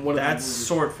in one of the That's movies.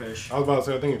 Swordfish. I was about to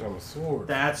say, I think you're talking about Sword.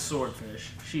 That's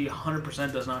Swordfish. She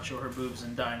 100% does not show her boobs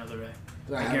in Die Another Day.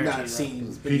 I have guarantee not that.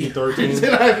 seen. PG-13.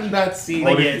 I have not seen.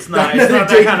 Like, yeah, it's not that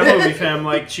kind of movie, fam.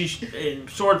 Like, in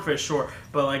Swordfish, sure.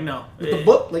 But, like, no. The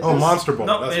book? Like Oh, this? Monster Ball.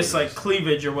 No, That's it's what it like is.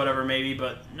 cleavage or whatever, maybe,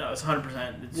 but no, it's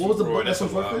 100%. What was the Roy, book? that's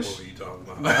That's a on wild Swordfish? movie you talking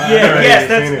about. Yeah, yes,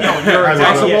 that's seen it. no, you're I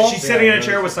exactly. know. Yeah, she's sitting in a Yeah,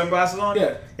 chair with sunglasses on.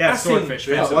 Yeah. Yeah, I've seen Swordfish.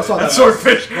 bits man. Oh, I saw That's that.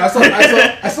 Swordfish. I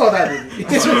saw that movie.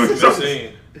 That's what I'm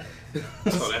saying.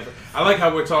 I like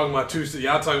how we're talking about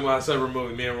y'all talking about a separate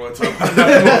movie. Me and Roy talking about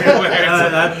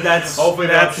another movie. That's Hopefully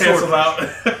that's that'll cancel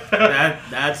Swordfish. out.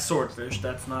 That's Swordfish.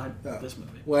 That's not No. this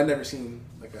movie. Well, I've never seen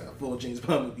like a full James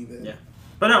Bond movie then. Yeah.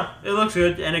 But no, it looks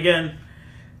good. And again,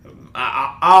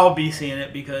 I'll be seeing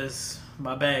it because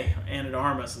my bae, Anna de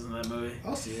Armas, is in that movie.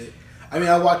 I'll see it. I mean,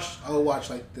 I'll watch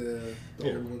like the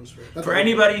old ones. For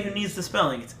anybody who needs the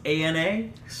spelling, it's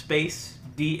ANA space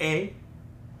DAARMAS.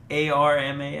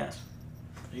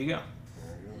 There you go.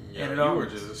 Yeah, And it you all were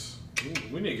works. just.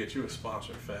 We need to get you a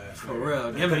sponsor fast. For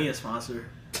real. Give me a sponsor.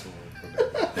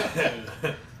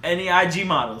 Any IG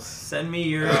models, send me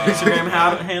your Instagram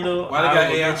handle. Why I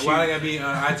they will get gotta be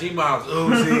IG models?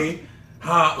 Uzi,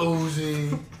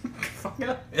 Uzi.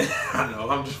 I know.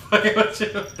 I'm just fucking with you.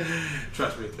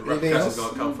 Trust me, the repercussions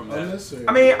gonna come from that.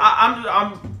 I mean,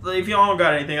 I'm. If y'all don't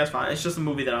got anything, that's fine. It's just a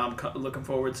movie that I'm looking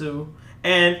forward to.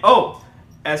 And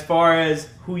as far as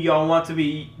who y'all want to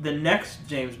be the next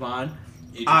James Bond,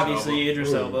 obviously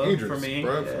Idris Elba for me.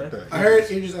 Bro, Yeah. I heard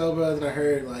Idris Elba, and I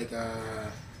heard like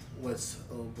what's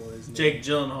old boy's name? Jake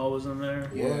Gyllenhaal was in there.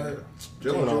 Yeah. What?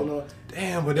 Gyllenhaal.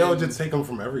 Damn, but they'll just take him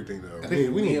from everything though. I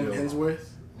think we need Liam Gyllenhaal.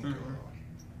 Hemsworth.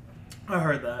 I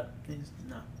heard that.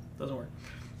 No, doesn't work.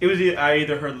 It was I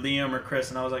either heard Liam or Chris,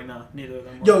 and I was like, no, neither of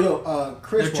them. Work. Yo,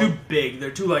 Chris. They're too big.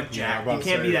 They're too like Yeah, jacked. I'm you about to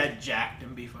can't be say. that jacked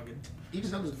and be fucking.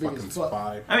 Idris Elba's big Fucking as fuck.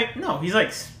 spy. I mean, no, he's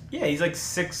like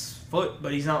 6 foot,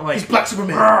 but he's not like. He's Black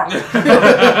Superman.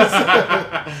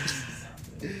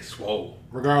 Swole.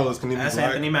 Regardless, can he be That's black?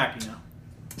 Anthony Mackie now.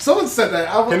 Someone said that.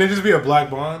 Can it just be a black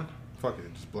Bond? Fuck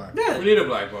it, just black. Yeah. We need a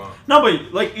black Bond. No,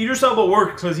 but like Idris Elba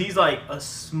works because he's like a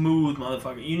smooth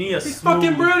motherfucker. You need a He's smooth.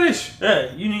 fucking British.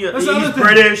 Yeah, you need. That's the other He's thing.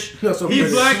 British. No, so He's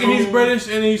British. black and he's Smooth. British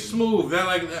and he's smooth.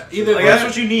 That either Like that's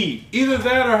what you need. Either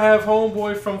that or have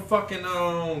homeboy from fucking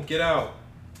Get Out.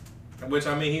 Which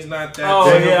I mean, he's not that. Oh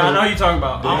Daniel yeah, I Kal- know who you're talking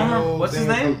about. I don't remember what's his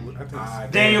name.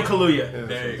 Daniel Kaluuya. Yeah,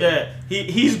 There you go. Yeah,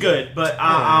 he's good, but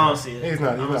I don't see it. He's not.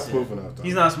 I He's don't not see it. smooth enough. Though.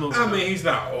 He's not smooth. I mean, he's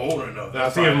not old enough. Now,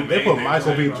 That's see, probably if the they put main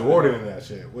Michael B. thing. Jordan in that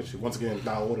shit, which once again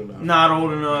not old enough. Not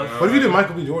old enough. But if you did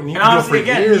Michael B. Jordan, he And could do it honestly, for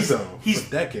again, years he's- though, he's-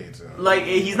 for decades. Though. Like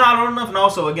he's not old enough, and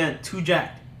also again too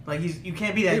jacked. Like you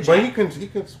can't be that. Yeah, jacked. but he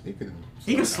can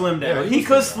slim down. Yeah, he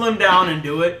could slim down and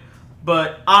do it,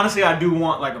 but honestly, I do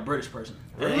want like a British person.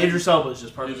 Really? And Idris Elba is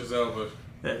just perfect. Idris Elba.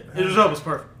 Yeah, Idris Elba's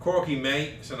perfect. Corky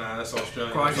mate. So nah, that's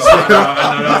Australian. Corky.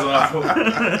 I know that's awful.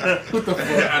 What the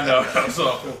fuck? I know that's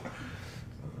awful.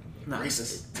 Nah.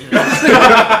 Racist.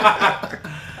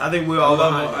 I think we all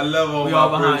behind it. I love all we all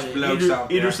my behind British it. blokes out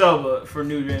there. Idris Elba for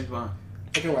new James Bond.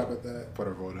 I can rock with that. Put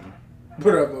our vote in.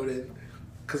 Put our vote in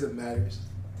because it matters.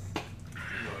 You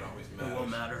know it always It will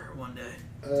matters. matter one day.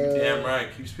 You damn right.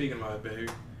 Keep speaking about it, baby.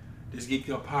 This Geek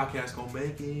Up podcast gonna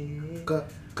make it.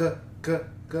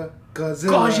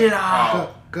 Godzilla.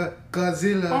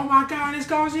 Godzilla. Oh my God, it's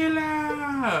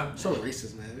Godzilla! So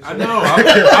racist, man. I know.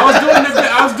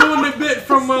 I was doing the bit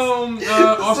from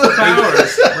Austin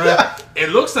Powers. It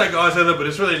looks like Godzilla, but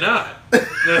it's really not.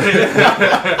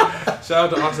 Shout out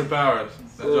to Austin Powers.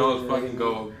 That Jones fucking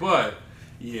gold. But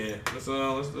yeah, let's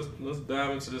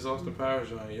dive into this Austin Powers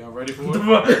joint. Y'all ready for it? Austin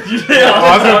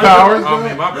Powers? Oh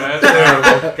man, my bad.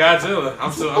 Godzilla.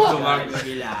 I'm still locked.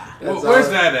 Where's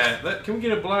that at? Can we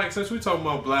get a black? Since we talking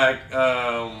about black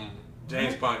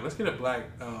James Bond, let's get a black.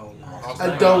 I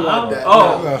don't want that.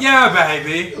 Oh. No. Yeah,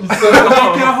 baby. Come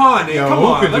on, get a horn, nigga. Yo, Come who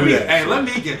on. could Let do me. that Hey, shit? let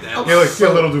me get that. Yeah, like see a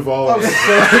little Duval. I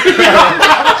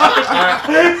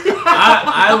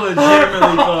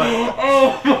legitimately thought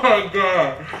Oh my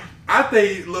God. I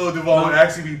think Lil Duval would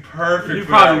actually be perfect. you'd for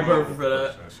probably that be perfect for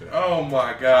that. Oh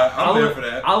my God, I'm there for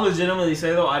that. I'll legitimately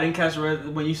say though, I didn't catch the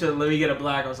red when you said let me get a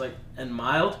black. I was like, and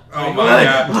mild. Oh my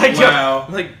God! Wow.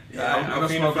 Yeah, I'm I'm gonna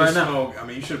feeling smoke for right the now. smoke. I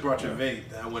mean, you should have brought your vape.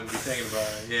 I wouldn't be thinking about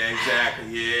it. Yeah,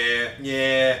 exactly.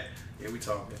 Yeah. We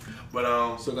talking.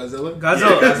 But So Godzilla?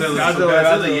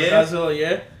 Godzilla,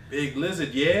 yeah. Big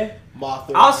Lizard, yeah.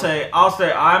 Mothra. I'll say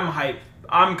I'm hyped.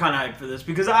 I'm kind of hyped for this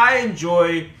because I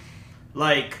enjoy,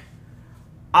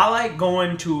 I like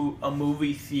going to a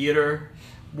movie theater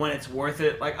when it's worth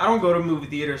it. Like, I don't go to movie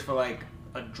theaters for, like,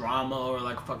 a drama or,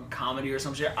 like, a fucking comedy or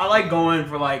some shit. I like going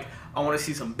for, like, I want to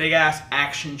see some big-ass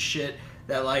action shit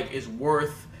that, like, is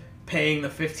worth paying the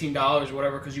 $15 or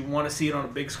whatever because you want to see it on a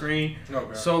big screen.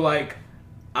 Okay. So, like,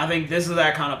 I think this is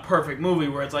that kind of perfect movie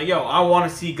where it's like, yo, I want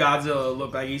to see Godzilla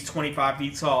look like he's 25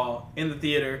 feet tall in the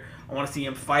theater. I want to see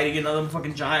him fighting another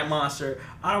fucking giant monster.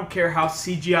 I don't care how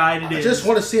CGI'd it is. I just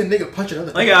want to see a nigga punch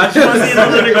another Like, I just want to see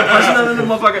another nigga punch another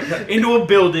motherfucker into a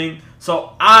building.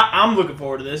 So I'm looking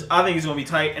forward to this. I think it's gonna be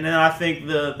tight. And then I think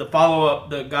the follow up,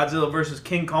 the Godzilla versus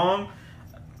King Kong,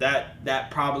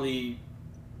 that probably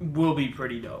will be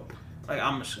pretty dope. Like,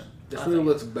 I'm just gonna. This really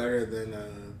looks better than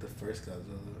the first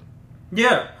Godzilla.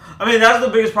 Yeah, I mean that's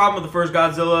the biggest problem with the first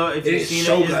Godzilla. If you've seen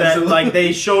it, is that Godzilla. like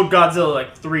they showed Godzilla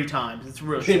like 3 times. It's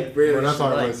real shit. Well, that's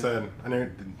all I Like- said. I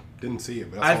never didn't see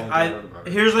it, but that's all I heard about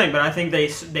it. Here's the thing, but I think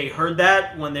they heard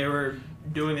that when they were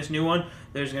doing this new one.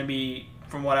 There's gonna be,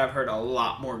 from what I've heard, a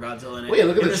lot more Godzilla in it. Well, yeah,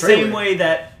 look at in the the same trailer. way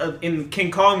that in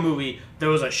King Kong movie there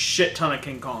was a shit ton of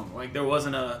King Kong. Like there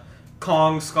wasn't a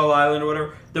Kong Skull Island or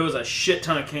whatever. There was a shit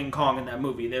ton of King Kong in that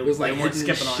movie. It was like they weren't hidden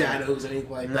in skipping on shadows and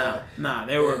anything like that. Nah,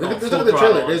 they were. Look at full the trailer.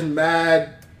 throttle on There's it.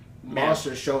 mad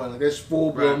monsters showing. Like there's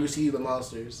full blown. Right. You see the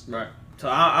monsters. Right. So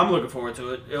I'm looking forward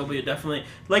to it. It'll be definitely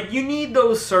like you need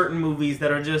those certain movies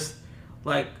that are just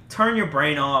like turn your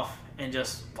brain off and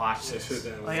just watch Yeah, this. sit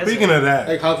down. Like, that's Speaking it. of that,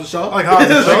 Like Hobbs and Shaw. like Hobbs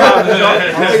and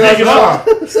Speaking Shaw.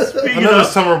 of- Speaking Another of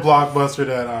summer blockbuster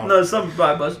that I'm no, some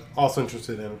vibe buzz. also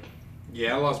interested in.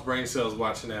 Yeah, I lost brain cells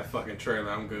watching that fucking trailer.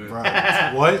 I'm good.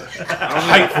 Right. What?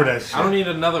 Hype for that shit. I don't need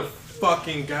another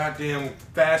fucking goddamn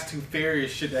Fast 2 Furious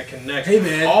shit that connects. Hey,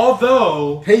 man.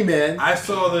 Although Hey man. I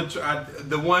saw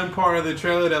the one part of the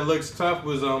trailer that looks tough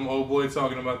was old boy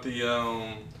talking about the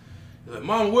like,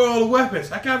 Mom, where are all the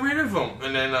weapons? I got rid of them,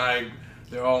 and then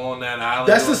they're all on that island.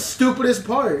 That's the stupidest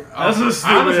part. That's the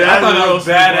stupid. Honestly, I thought that was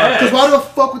badass. Because why the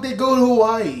fuck would they go to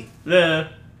Hawaii? Yeah.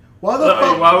 Why the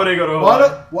fuck? Why would they go to Why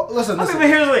Hawaii? listen, I mean, listen. but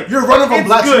here's the thing. You're running from It's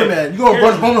Black good. Superman. You gonna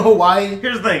Here's- run home to Hawaii?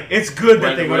 Here's the thing. It's good that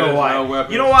Right, they go where to there's no Hawaii.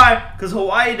 weapons. You know why? Because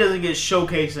Hawaii doesn't get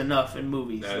showcased enough in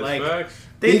movies. That is Like facts.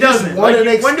 they just doesn't. wanted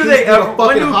Like, an when do excuse they to do a ever? When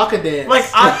fucking do haka dance. like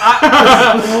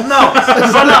I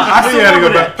still You gotta go go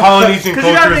with back. that. Polynesian 'Cause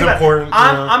you gotta culture is think about it. important. you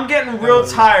know? I'm getting real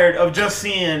tired of just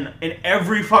seeing in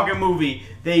every fucking movie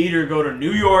they either go to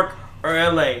New York or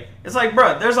LA. It's like,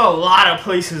 bro, there's a lot of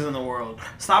places in the world.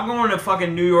 Stop going to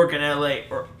fucking New York and LA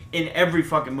or in every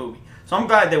fucking movie. So I'm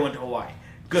glad they went to Hawaii.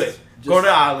 Good. Go to the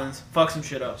islands, fuck some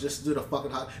shit up. Just do the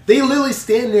fucking haka. They literally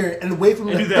stand there and wait for him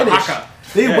And to do the finish. haka.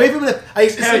 They Yeah. wait for him to.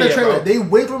 It's in the yeah, trailer. bro. They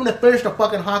wait for him to finish the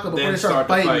fucking haka before Then they start start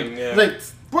the fighting. fighting, yeah. It's like,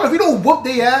 bro, if you don't whoop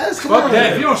their ass, come Fuck on.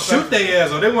 that. If you don't shoot their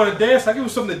ass or they want to dance, I give them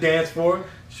something to dance for.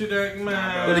 Shoot that,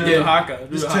 man. But Do again, the haka.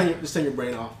 Do Just the turn, haka. just turn your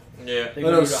brain off. Yeah. They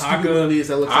One go of to those the stupid haka. movies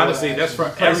that looks Honestly, like that's for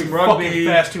Play every some rugby. fucking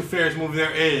Fast 2 Furious movie there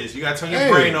is. You gotta turn your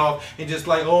Hey. brain off and just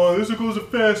like, oh, this goes a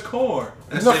fast car.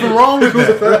 There's nothing wrong with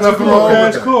that. There's nothing wrong with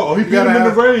Fast that. car. Oh, he We beat him gotta in the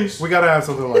have- race. We gotta have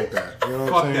something like that. You know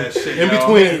what Fuck I'm saying? that shit, In yo.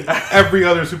 between every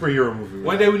other superhero movie.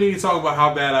 One day we need to talk about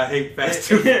how bad I hate Fast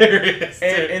 2 Furious.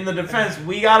 In the defense,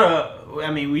 we gotta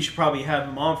I mean, we should probably have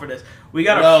him on for this. We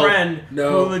got a friend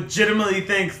who legitimately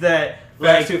thinks that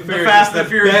like the Fast and the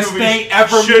Furious best movies thing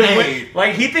ever should made. win.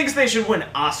 Like he thinks they should win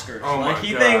Oscars. Oh like my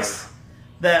he God. thinks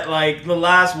that like the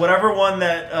last whatever one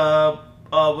that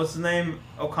what's his name?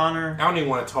 O'Connor. I don't even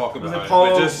want to talk Was about it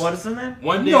Paul? But just What is his name?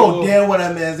 one day No, damn what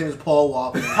that man's name is Paul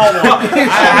Walker. Paul Walker.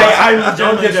 I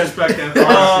don't legitimately disrespect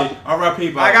that.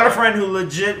 R.I.P. I got a friend who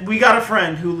we got a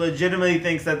friend who legitimately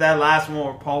thinks that last one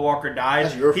where Paul Walker died,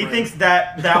 That's your he friend. thinks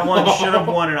that one should have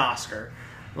won an Oscar.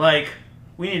 Like,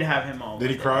 we need to have him on. Did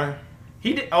he cry?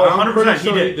 He did. Oh, 100%.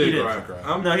 He did. He did. Cry.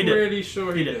 I'm No, he did. pretty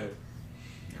sure he did.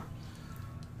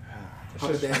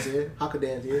 Haka dance here. Haka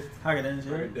dance here. Haka dance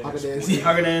here. Haka dance here.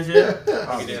 Haka dance here.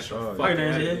 Haka dance from Haka fucking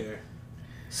dance outta here. here.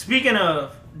 Speaking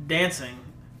of dancing,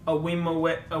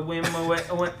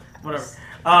 whatever.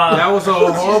 That was a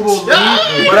horrible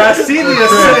lead, but I see the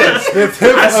assist. The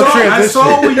tip I of transition.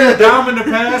 saw when you were down in the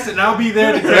past, and I'll be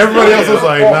there to catch Everybody the else was video.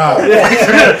 like, nah.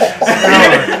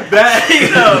 That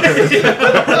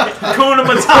Kuna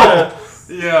Matata.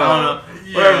 yo,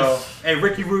 Whatever. yo. Hey,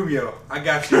 Ricky Rubio, I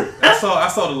got you. I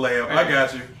saw the layup. I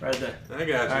got you. Right there. I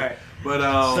got you. All right. But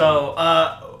So,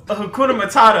 Hakuna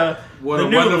Matata, What the a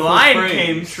new wonderful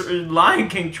phrase. Lion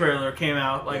King trailer came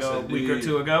out like Yes, a week or indeed.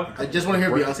 two ago. I just want to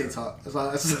hear Beyonce talk. That's all.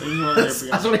 I just You wanna hear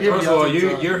Beyonce? want to hear first of all,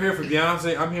 Beyonce talk. you're here for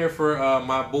Beyonce. I'm here for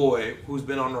my boy, who's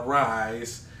been on the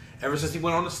rise ever since he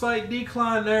went on a slight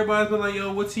decline. Everybody's been like,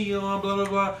 "Yo, what's he on?" Blah blah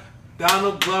blah.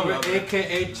 Donald Glover,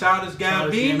 aka Childish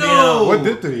Gambino. Gambino. What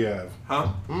did he have? Huh?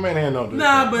 My man had no.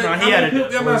 Nah, but No, I he mean, had a people,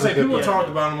 dip. I'm not saying people Yeah. talked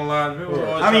about him a lot. People were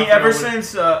always I mean, talking ever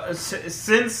about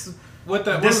since what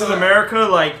the This Is America,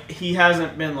 like he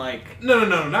hasn't been like No,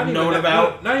 not even known that,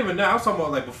 about? Not even now. I'm talking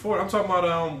about like before. I'm talking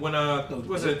about when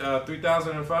was it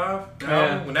 2005?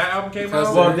 Yeah. When that album came Because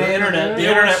out. well the internet. The Yeah.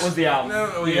 internet was the album.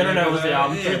 No, The yeah, internet was the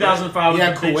album. yeah, 2005 Yeah,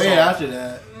 was the big Kuwait song. after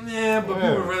that. Yeah, but Yeah.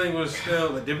 people really was still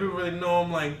like, did people really know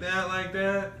him like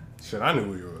that? Shit, I knew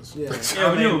who he was. Yeah. Yeah,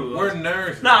 I we knew mean, who he we're was.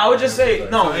 nerds. No, I would just say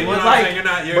no. So, you know But what I'm like saying? You're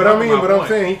But I helping mean, my but I'm point.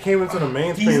 saying he came into the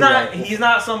mainstream. he's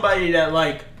not somebody that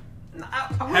like I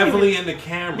wouldn't Heavily even- in the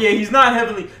camera. Yeah, he's not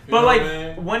heavily, but know like what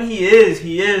I mean? when he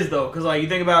is though, because like you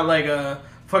think about like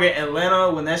fucking Atlanta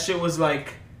when that shit was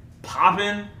like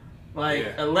popping, like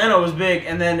Yeah. Atlanta was big,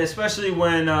 and then especially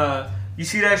when you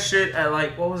see that shit at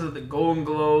like what was it, the Golden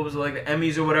Globes or like the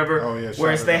Emmys or whatever, Oh, yeah,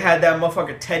 where shout they out. had that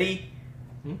motherfucker Teddy,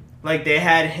 Hmm? like they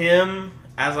had him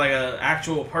as like a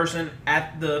actual person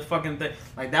at the fucking thing,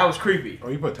 like that was creepy. Oh,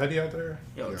 you put Teddy out there?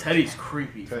 Yo, Yeah. Teddy's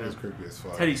creepy. Teddy's fam. creepy as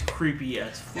fuck. Teddy's creepy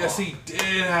as fuck. Yes, he did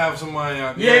have somebody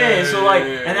out Yeah, so like,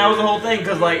 and that was the whole thing,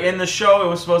 because like in the show, it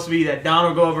was supposed to be that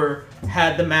Donald Glover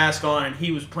had the mask on and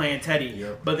he was playing Teddy.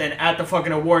 Yep. But then at the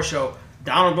fucking award show,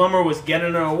 Donald Glover was getting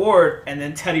an award and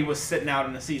then Teddy was sitting out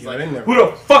in the seats. Yeah, Like, they never- who the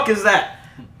fuck is that?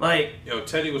 Like, Yo,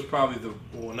 Teddy was probably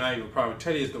not even probably.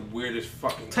 Teddy is the weirdest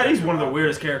fucking. Teddy's character one of the I've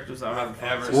weirdest characters I've I've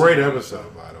ever ever seen. Great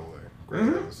episode, by the way. Great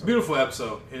Mm-hmm. episode. Beautiful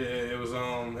episode. It was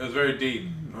very deep.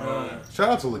 Shout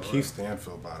out to Lakeith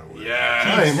Stanfield, by the way.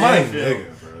 Yeah. My Stanfield.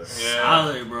 nigga, bro. Yeah.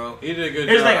 Solid, bro. He did a good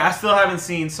Here's the job. thing, I still haven't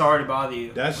seen Sorry to Bother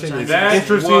You. That shit which is I That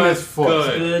interesting was as fuck.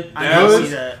 good. good. I That need to was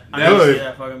see that. I good. need to see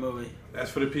that fucking movie. That's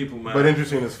for the people, man. But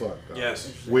interesting as fuck. Though.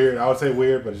 Yes. Weird. I would say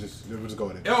weird, but it's just we'll just go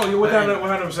with it. Oh, you're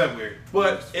 100% weird.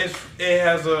 But it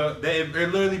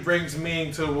literally brings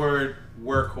meaning to the word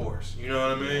workhorse. You know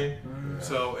what I mean?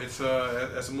 So it's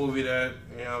a movie that,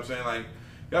 you know what I'm saying, like,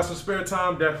 got some spare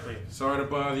time, definitely. Sorry to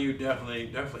bother you,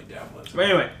 definitely. But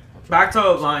anyway, back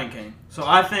to Lion King. So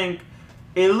I think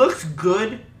it looks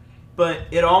good, but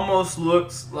it almost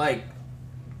looks like,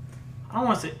 I don't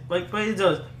want to say like, but it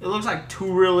does. It looks like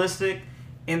too realistic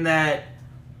in that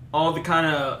all the kind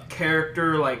of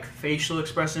character like facial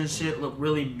expressions and shit look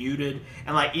really muted,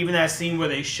 and like even that scene where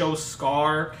they show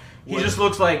Scar, he What? just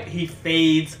looks like he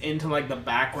fades into like the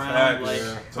background. Facts. Like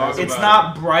Yeah. Talk it's about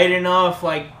not bright enough.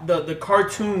 Like the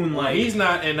cartoon, Well, like he's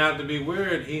not, and not to be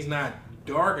weird, he's not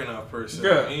dark enough per se.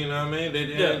 Yeah. You know what I mean? They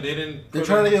Yeah. didn't. They're put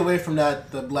trying to him- get away from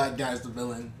that. The black guy's the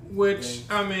villain. Which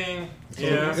I mean,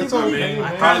 yeah, it's I okay, mean,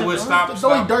 man. Hollywood stop. It's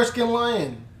only dark skinned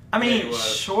lion. I Yeah, mean, he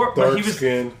was. short, but Dark he was.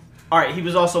 skin. All right, he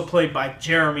was also played by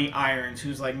Jeremy Irons,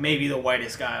 who's like maybe the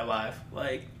whitest guy alive.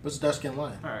 Like, What's dark skinned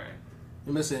lion? all right,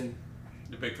 You're missing.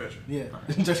 The big picture. Yeah.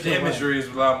 The imagery is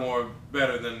a lot more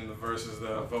better than the versus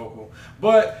the vocal.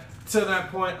 But to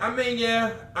that point, I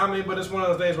mean, but it's one of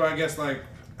those days where I guess,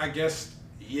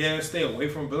 stay away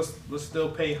from, but let's still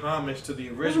pay homage to the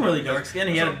original. he wasn't really because- dark skinned.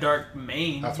 He had a dark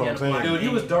mane. That's He what had I'm a saying. black Dude, he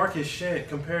mane. was dark as shit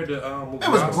compared to It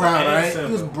was Mufasa brown, and right? He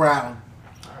Simba. was brown.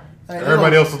 Like,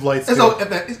 Everybody else was light It's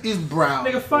skinned. he's brown.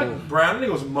 Nigga, fuck brown. That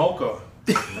nigga was mocha.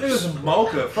 That nigga was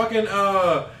mocha. Fucking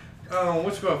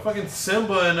what's it called? Fucking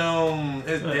Simba and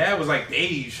his dad was like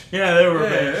beige. Yeah, they were Yeah,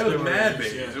 beige. it They was were mad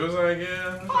beige, beige. yeah. It was like,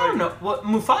 yeah. I don't know. What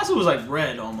Mufasa was like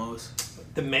red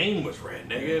almost. The mane was red,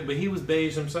 nigga, but he was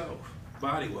beige himself,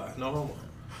 body wise, no homo.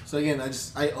 So again,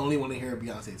 I only want to hear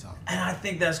Beyonce talk. And I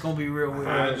think that's gonna be real weird.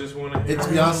 I just want to. It's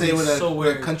Beyonce with so with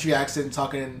a weird. country accent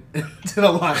talking to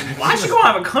the line. Why is she gonna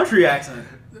have a country accent?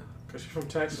 Because she's from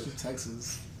Texas.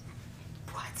 Texas.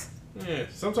 What? Yeah,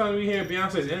 sometimes we hear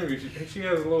Beyonce's interviews. She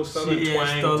has a little southern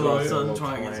twang still a to little it. southern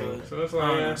twang into it. So it's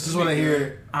like, yeah. Just want to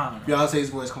hear I don't know. Beyonce's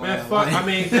voice coming Man, out. fuck. I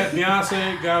mean, that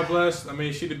Beyonce, God bless. I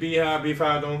mean, she the Beehive.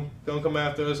 Beehive don't come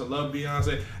after us. I love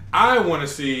Beyonce. I want to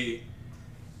see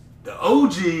the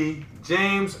OG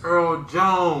James Earl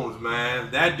Jones,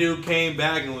 man. That dude came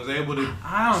back and was able to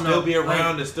I don't know. still be around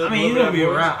Like, and still. I mean, he's deliver gonna be that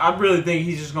voice. around. I really think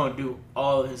he's just gonna do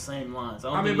all of his same lines.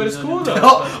 I mean, think but he's it's gonna cool do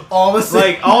though. all the same.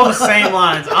 Like all the same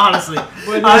lines, honestly.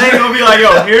 But I think it'll be like,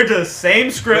 yo, here's the same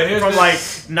script here's from the- like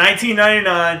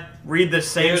 1999. Read the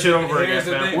same Here's shit the- over here's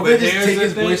again, the fam. thing. What if But they just here's take the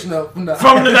his thing. voice from the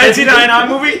From the 1999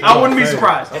 movie, I wouldn't be Okay.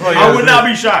 surprised. Oh, yeah, I would not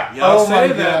that's be shocked. Y'all Oh say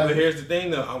my that, God. but here's the thing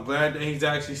though. I'm glad that he's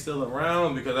actually still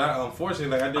around because I unfortunately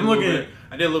like I did I'm a little looking bit.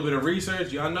 I did a little bit of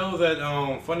research. Y'all know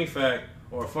that funny fact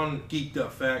or fun geeked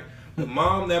up fact. The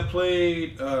mom that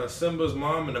played Simba's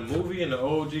mom in the movie in the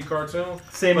OG cartoon.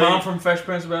 Same played- mom from Fresh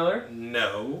Prince of Bel-Air?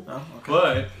 No, Oh,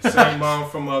 okay. but same mom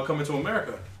from Coming to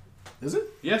America. Is it?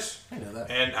 Yes. I know that.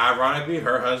 And ironically,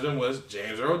 her husband was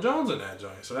James Earl Jones in that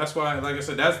joint. So that's why, like I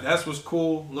said, that's what's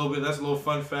cool. A little bit. That's a little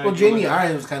fun fact. Well, Jamie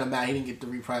Irons was kind of mad he didn't get to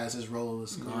reprise his role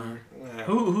as Scar. Yeah.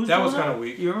 Who's that doing was kind of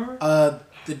weak. You remember?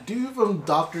 The dude from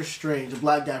Doctor Strange, the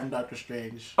black guy from Doctor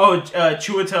Strange. Oh,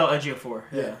 Chiwetel Ejiofor.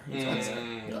 Yeah.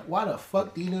 Yeah. Why the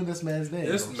fuck do you know this man's name?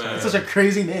 This man. It's such a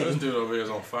crazy This name. dude over here is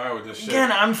on fire with this shit.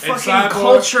 Again, I'm And fucking Cyborg-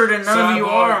 cultured and none of you Cyborg-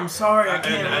 are. I'm sorry, I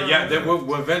can't. And, yeah,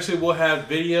 eventually we'll have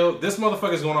video. This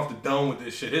motherfucker's going off the dome with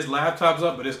this shit. His laptop's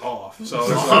up, but it's off. So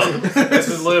it's like, this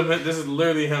is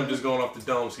literally him just going off the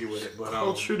dome ski with it. But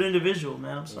Cultured individual,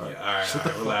 man. I'm sorry. yeah, all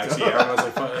right, relax. Yeah, everyone's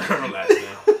like, fuck, relax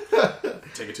now.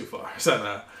 Take it too far. So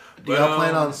nah. Do y'all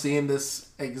plan on seeing this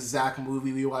exact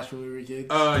movie we watched when we were kids?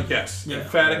 Yes. Yeah.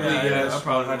 Emphatically, Yeah, yes. I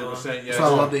probably 100%. Yes. That's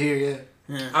what I love to hear,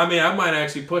 yeah. I mean, I might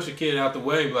actually push a kid out the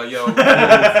way, be like, yo,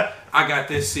 I got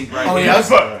this seat right Oh here.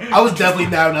 yeah, I was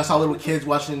definitely down when I saw little kids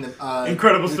watching the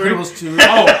Incredibles 3? Incredibles 2.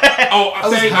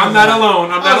 I'm not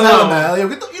alone. I'm not alone. Mad. Yo,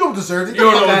 you don't deserve it. You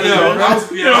don't know what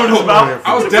know what it's about.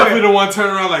 I was definitely the one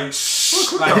turning around like,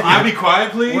 shh. Like, I be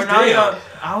quiet, please. We're not Damn.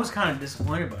 I was kind of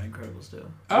disappointed by Incredibles 2.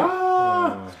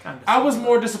 I was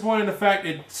more disappointed in the fact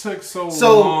it took so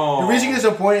So long. the reason you're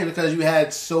disappointed is because you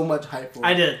had so much hype for it.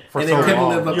 I did. For And so they couldn't long.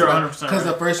 live up You're to 100% because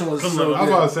the first one was Couldn't so live I was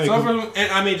good. about to say, So 'cause-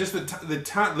 and I mean, just the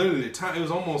time, literally the time. It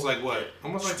was almost like what?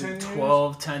 Almost like 10 years.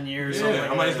 12, 10 years. Yeah, something I'm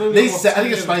like like, that. it's literally They almost said, I 10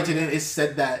 think it's years. funny today. It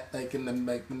said that like in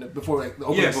the before like the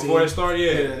opening Yeah, before scene. it started.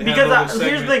 Yeah, Yeah. They had Because a little here's the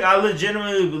segment. thing, I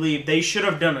legitimately believe they should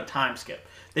have done a time skip.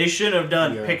 They shouldn't have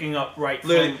done Yeah. picking up right from.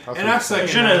 Literally, That's and what I I'm They second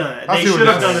shouldn't have that. done it. I They see what should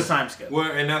have you're done a saying. time skip.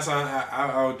 Well, and that's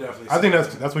I would definitely. I think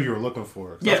second that's what you were looking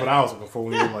for. That's Yeah. what I was looking for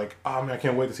when Yeah. you were like, oh man, I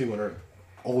can't wait to see when they're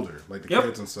older, like the Yep.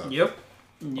 kids and stuff. Yep.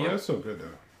 Oh, Yep. that's so good though.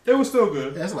 that. It was still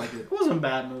good. Yeah, that's like it. It wasn't a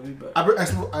bad movie, but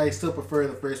I still prefer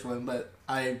the first one, but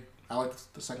I like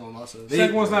the second one also. The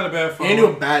second one's not a bad film. They do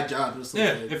a bad job. It was still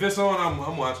Yeah, good. if it's on,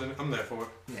 I'm watching it. I'm there for it.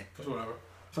 Yeah. It's whatever.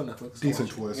 It's on Netflix. Decent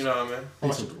Watch twist. You know what I mean?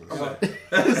 Decent it.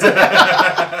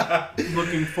 twist.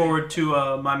 looking forward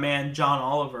to my man John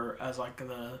Oliver as like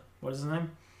what is his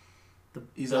name?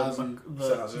 Zazu.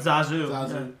 Zazu. Zazu.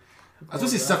 Yeah. I was supposed to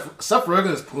see Seth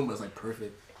Rogen as Pumbaa is like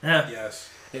perfect. Yeah. Yes.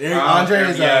 And Eric Andre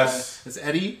is yes. is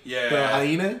Eddie. Yeah. The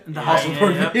hyena. The Also hyena,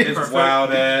 perfect. yep. It's Perfect.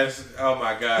 wild ass. Oh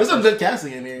my god. There's some good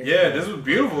casting in here. Yeah, this was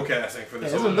beautiful casting for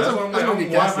this Yeah, one. this That's is- why I'm this like, is I'm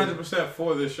good casting. 100%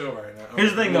 for this show right now.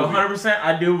 Here's the thing though, Movie. 100%.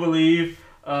 I do believe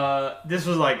this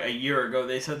was like a year ago.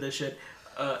 They said this shit.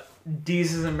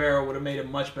 Deezus and Mero would have made a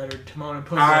much better Timon and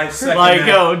Pumbaa. I second like that.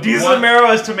 yo, Deezus and Mero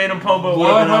as Timon and Pumbaa would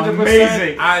have been 100%.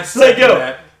 amazing. I second yo,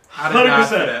 that. I'd have died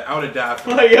for 100%. that. I would have died for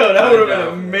Like yo, that I'd would have died been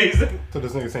for amazing. So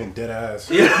this nigga saying dead ass.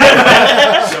 Yo,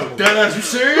 deadass, you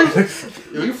serious?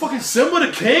 Yo, you fucking Simba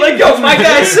the King? Like yo, my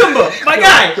guy Simba, my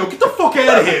guy. Yo, get the fuck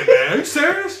out of here, man. Are you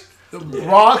serious? The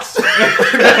Rocks.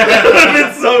 That would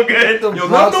have been so good. Yo,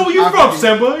 let me know where you from,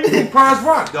 Simba. You from Prize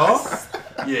Rock, dog.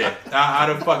 Yeah, I'd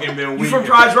have fucking been weak. You from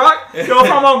Prize Rock? Yo,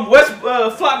 from West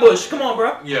Flatbush. Come on,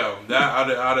 bro. Yo, that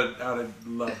I'd have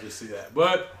loved to see that.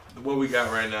 But what we got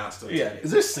right now is still Yeah.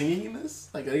 Is there singing in this?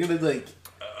 Like, are you gonna like?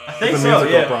 I think The so.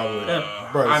 musical, Yeah. probably. Yeah.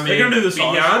 bro. I mean, They're gonna do the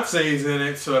songs. Beyonce's in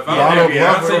it, so if I Yeah, don't hear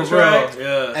I know, Beyonce bro. track,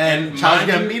 Yeah. And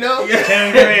Childish Gambino. Yeah.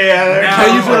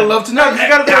 Can you feel love tonight? You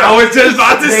gotta I was just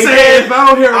about to They say, did. if I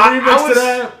don't hear a I remix was- to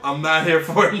that, I'm not here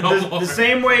for it no more. the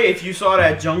same way if you saw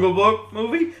that Jungle Book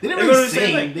movie, They didn't they're really gonna do the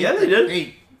same sing. thing. Yeah, they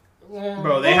did.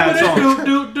 Bro, they had songs.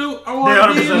 Do, I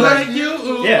want to be 100% like you.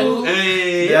 Ooh, Yeah. ooh.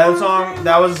 Hey. They had a song.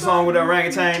 That was a song with the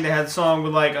orangutan. They had a song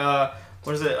with like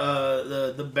what is it?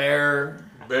 The bear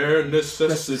Bare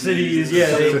necessities. cities. Yeah,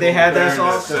 they had that Bare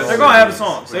song. necessities. They're gonna have the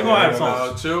songs. They're gonna have the songs.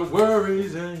 About your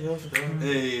worries and your stuff.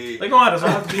 Hey. They're gonna have the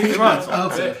songs. They're gonna have the I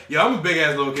songs. hope so. Yeah, I'm a big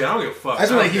ass little kid. I don't give a fuck. I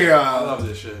just wanna don't hear, care. I love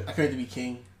this shit. I can't to be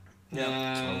king.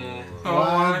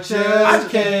 I just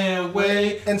can't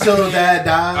wait. Until dad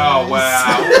dies. Oh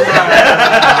wow.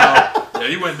 Yeah,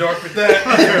 you went dark with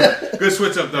that. Good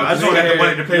switch up though. I I just you got wanna the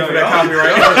money hear- to pay yo, for that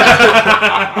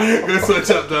yo. copyright. Good switch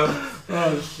up though.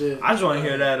 Oh shit. I just want to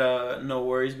hear that "No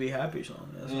Worries, Be Happy" song.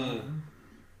 That's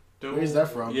Dude. Where's that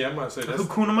from? Yeah, I'm about to say that's.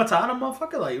 Hakuna Matata,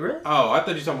 motherfucker. Like, really? Oh, I thought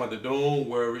you were talking about the Don't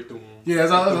Worry. Yeah,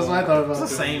 that's what I thought about. It's the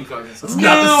same fucking song.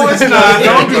 No, it's not.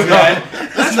 Don't do that.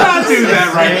 Let's not do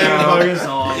that right now. Fucking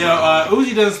song. Yo,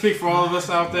 Uzi doesn't speak for all of us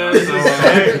out there, so.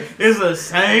 It's the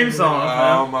same song,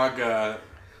 Oh fam. my god.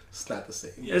 It's not the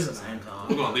same. It's the same We're song.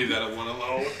 gonna leave that one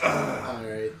alone. All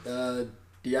right.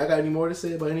 Do y'all got any more to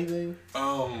say about anything?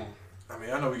 I mean,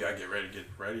 I know we gotta get ready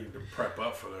to prep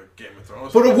up for the Game of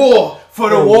Thrones. For the war. For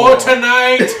the war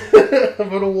tonight.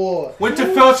 For the war.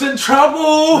 Winterfell's in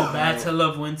trouble. Battle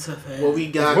of Winterfell. What we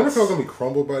Is got? Winterfell gonna be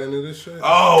crumbled by the end of this shit?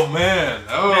 Oh man.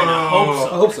 Oh. Man, I hope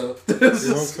I hope so. You know what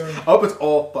I'm saying? I hope it's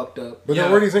all fucked up. But Yeah.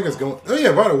 then where do you think it's going? Oh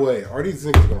yeah, by the way, are these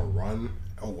niggas gonna run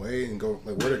away and go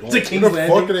like where they going? To King's Where the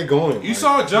Landing? fuck are they going? You Like,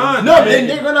 saw John. No, I mean, then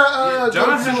they're gonna John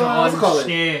go had to a- what's it called?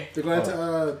 Yeah. They're going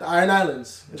to the Iron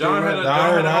Islands. If John they had a run. The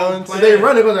Iron Islands? If they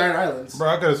run, they go to the Iron Islands. Bro,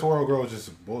 I could have swore old girl was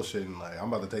just bullshitting. Like,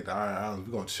 I'm about to take the Iron Islands.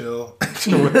 We're gonna chill.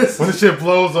 when the shit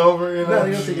blows over, you No, know?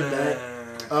 you don't take it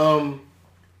back.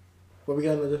 What we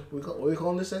got? What we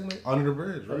calling this segment? Under the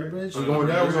bridge, right? Under the bridge? We're going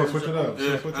down. We're gonna switch it up.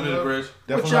 Yeah, Switch it under the up. bridge. What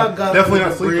Definitely y'all not, got definitely under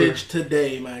not the sleeper. bridge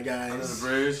today, my Under the guys?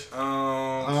 bridge.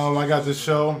 I got this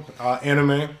show,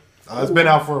 anime. It's been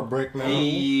out for a break now.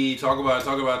 Hey, talk about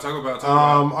it.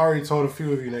 I already told a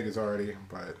few of you niggas already,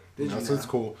 but you know, so it's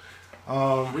cool.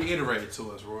 Reiterate it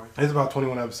to us, Roy. It's about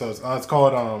 21 episodes. It's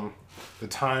called The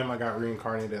Time I Got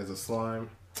Reincarnated as a Slime.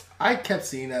 I kept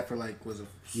seeing that for like, was it?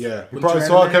 Yeah, you Winter probably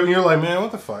saw it, anime? Kevin. You're like, man,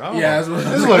 what the fuck? I don't Yeah, know. that's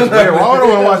what- This looks weird. Why would I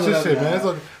want to watch this That's shit, what man? I'm It's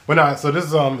like, but nah. So this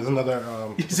is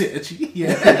another. Is it itchy?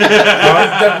 Yeah. It's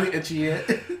definitely itchy, yeah.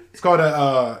 It's called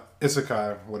a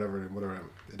isekai, whatever.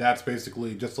 That's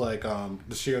basically just like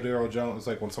the Shield Jones. It's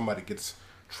like when somebody gets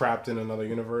trapped in another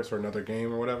universe or another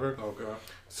game or whatever. Okay.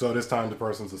 So this time the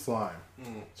person's a slime.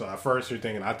 So at first you're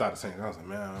thinking, I thought the same thing. I was like,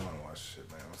 man, I don't want to watch shit,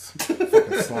 man. It's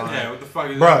fucking slime. Yeah, what the fuck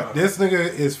is Bruh, that? this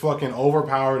nigga is fucking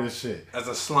overpowered as shit. As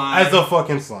a slime. As a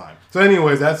fucking slime. So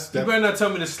anyways, You that. better not tell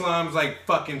me the slime's like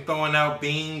fucking throwing out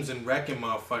beams and wrecking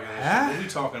motherfucking and Huh? shit. What are you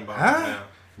talking about Huh? now?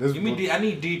 This- Give me I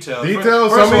need details.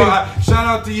 Details? First I of mean- all, shout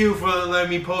out to you for letting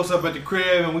me post up at the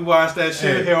crib and we watched that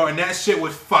shit Hey. here, and that shit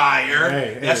was fire.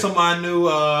 Hey, That's hey. on my new.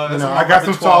 That's You know, on my I got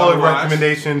some repertoire solid to watch.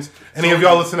 recommendations. Any of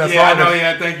y'all listen to that Yeah, I song? know.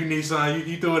 Yeah, thank you, Nissan.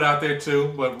 You threw it out there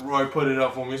too, but Roy put it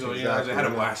up for me, so yeah, I just had to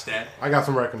Exactly, watch that. I got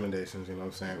some recommendations, you know what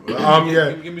I'm saying? But,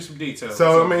 yeah. Give me some details.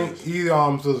 So, I What's mean, up,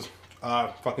 he was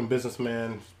fucking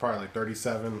businessman, probably like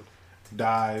 37,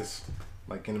 dies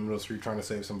like in the middle of the street trying to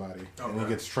save somebody. And he Okay.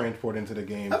 gets transported into the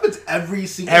game. Happens every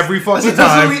single Every fucking That's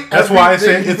literally time. That's why I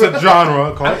say everything. it's a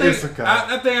genre called I think, isekai.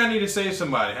 I think I need to save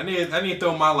somebody. I need to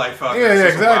throw my life out Yeah, there.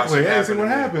 yeah, see some wild exactly. shit Hey, see happen what to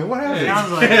me. happened? What happened?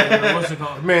 Sounds like what's it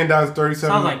called? Man dies 37.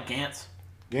 Sounds like Gantz.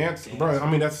 Gantz? Bro, I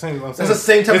mean, that's the same. I'm That's saying. the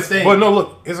same type of It's- thing. But no,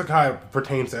 look, isekai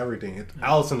pertains to everything. It's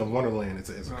Alice in the Wonderland, it's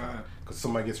an isekai. Because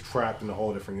somebody gets trapped in a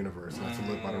whole different universe and has to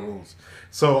live by the rules.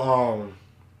 So,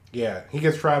 yeah, he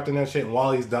gets trapped in that shit, and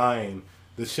while he's dying,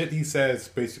 the shit he says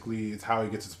basically is how he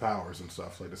gets his powers and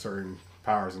stuff, like the certain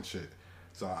powers and shit.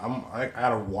 So I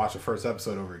gotta watch the first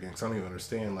episode over again because I don't even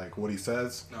understand like what he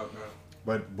says. Okay.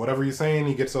 But whatever he's saying,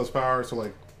 he gets those powers. So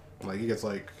like he gets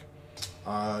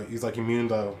he's like immune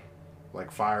to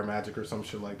like fire magic or some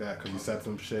shit like that because he said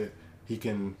some shit. He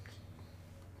can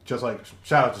just like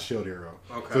shout out to Shield Hero.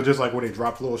 Okay. So just like where they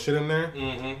drop little shit in there,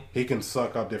 Mm-hmm. he can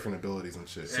suck up different abilities and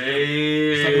shit.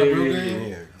 Hey. Suck it up real good?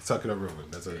 Yeah, suck it up real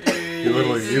good. That's it. He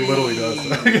literally does.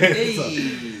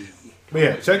 So, but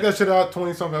yeah, check that shit out.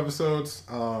 20-something episodes.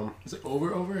 Is it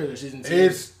over or is it season 2?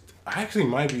 It's actually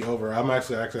might be over. I'm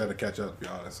actually had to catch up. To be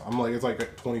honest, I'm like it's like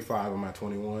at 25. I'm at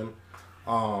 21.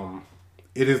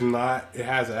 It is not. It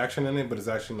has action in it, but it's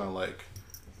actually not like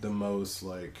the most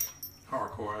like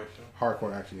Hardcore action.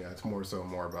 Hardcore action, yeah. It's more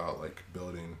about like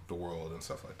building the world and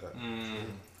stuff like that.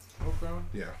 Okay.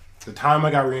 Yeah. The time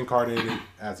I got reincarnated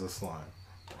as a slime.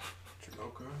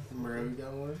 Okay. Murray, you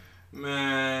got one?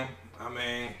 Man, I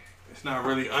mean, it's not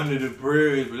really under the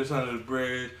bridge, but it's under the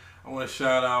bridge. I want to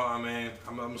shout out, I'm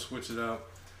going to switch it up.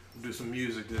 Do some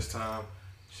music this time.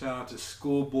 Shout out to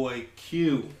Schoolboy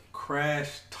Q,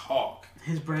 Crash Talk.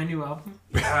 His brand new album?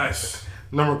 Yes.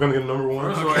 Gonna get number one.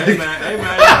 First of all, hey,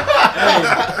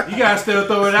 you gotta still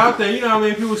throw it out there. You know how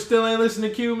many people still ain't listening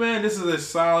to Q, man? This is a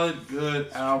solid,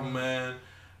 good album, man.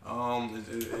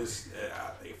 It's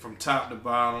from top to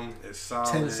bottom. It's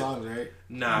solid. 10 songs, right?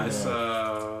 Nah, it's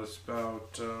about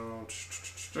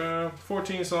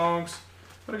 14 songs.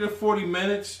 About a good 40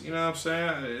 minutes. You know what I'm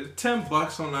saying? It's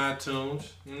 $10 on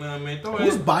iTunes. You know what I mean?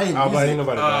 Who's buying I'll buy music?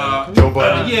 nobody buying. Joe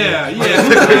Budden. Yeah.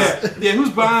 Who's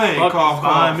buying?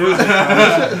 Cough. music.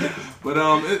 But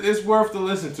it's worth to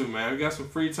listen to, man. We got some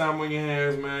free time on your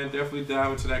hands, man. Definitely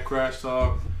dive into that Crash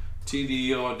Talk,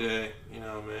 TDE all day. You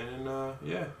know, man. And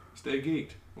stay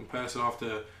geeked. I'm gonna pass it off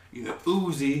to either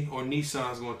Uzi or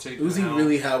Nissan's gonna take the Uzi helm.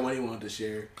 really had one he wanted to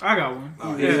share. I got one.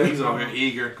 Oh, he's over here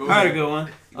eager. Go I had ahead. a good one.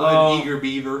 Go ahead, Eager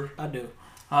Beaver. I do.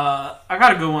 I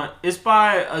got a good one. It's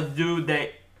by a dude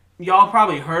that y'all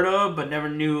probably heard of, but never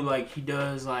knew. Like he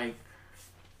does like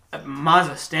mine's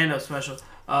a stand-up special.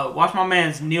 Watch my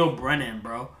man's Neil Brennan,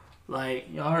 bro. Like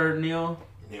y'all heard Neil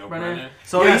Brennan?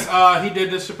 So yes, he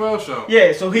did the Chappelle Show.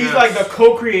 Yeah, so he's like the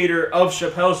co-creator of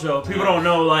Chappelle Show. People don't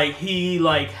know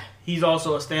he's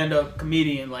also a stand-up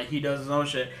comedian. Like he does his own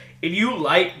shit. If you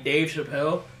like Dave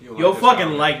Chappelle, you'll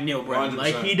fucking like Neil Brennan. 100%.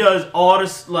 Like he does all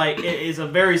this. Like it is a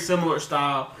very similar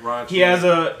style. He has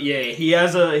a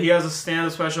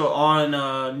stand-up special on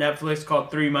Netflix called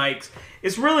 3 Mics.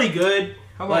 It's really good.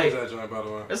 How long is that joint, by the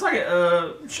way? It's like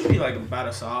it should be like about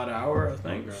a solid hour, I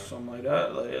think, Okay. something like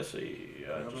that. Like let's see.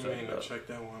 I've been meaning to check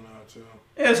that one out too.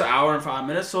 Yeah, it's an hour and 5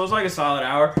 minutes, so it's like a solid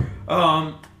hour.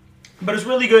 But it's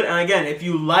really good. And again, if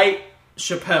you like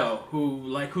Chappelle, who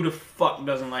the fuck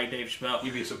doesn't like Dave Chappelle?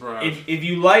 You'd be surprised. If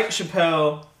you like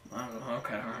Chappelle,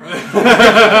 okay,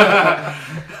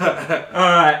 all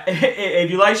right.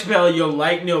 If you like Chappelle, you'll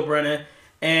like Neil Brennan,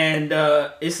 and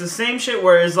it's the same shit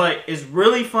where it's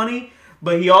really funny,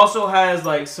 but he also has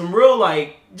like some real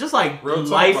real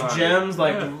life gems,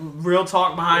 real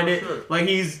talk behind it. Sure. Like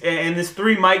and this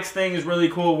 3 Mics thing is really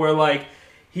cool, where like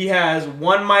he has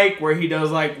one mic where he does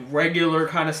like regular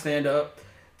kind of stand up.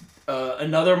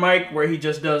 Another mic where he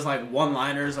just does like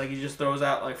one-liners, like he just throws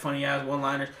out like funny ass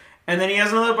one-liners, and then he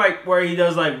has another mic where he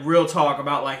does like real talk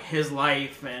about like his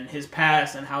life and his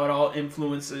past and how it all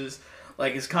influences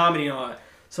like his comedy and all that.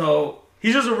 So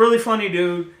he's just a really funny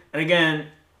dude, and again,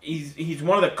 he's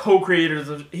one of the co-creators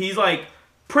of. He's like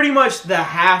pretty much the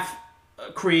half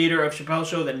creator of Chappelle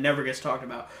Show that never gets talked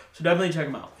about. So definitely check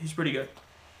him out. He's pretty good.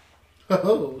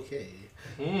 Oh, okay.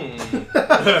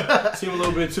 Seem a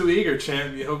little bit too eager,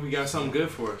 champ. You hope you got something good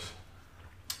for us.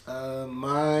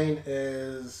 Mine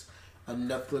is a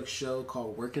Netflix show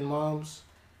called Working Moms.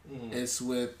 It's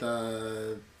with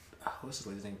what's his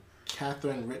lady's name?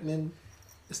 Catherine Rittman.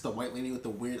 It's the white lady with the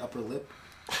weird upper lip.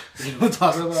 You know what I'm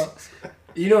talking about?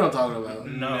 You know what I'm talking about?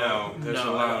 No, there's a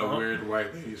lot of weird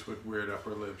white ladies with weird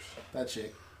upper lips. That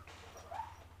chick.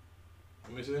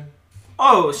 Let me see.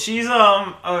 Oh, she's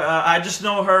I just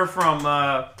know her from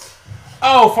from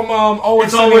Always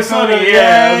It's Always Sunny.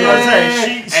 Yeah, I was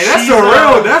gonna say,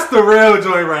 that's the real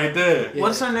joint right there.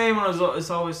 What's her name on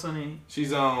It's Always Sunny?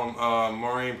 She's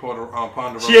Maureen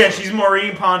Ponderosa. Yeah, she's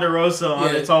Maureen Ponderosa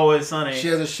on It's Always Sunny. She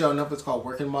has a show on Netflix called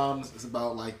Working Moms. It's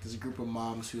about like this group of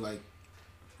moms who like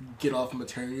get off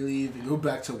maternity leave and go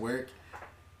back to work.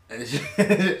 And it's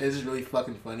just really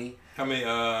fucking funny. How many?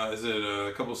 Is it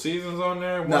a couple seasons on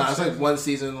there? No, it's like one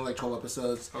season, like 12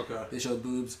 episodes. Okay. They show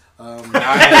boobs.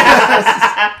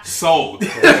 Sold.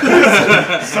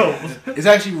 It's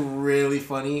actually really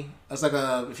funny. It's like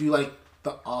if you like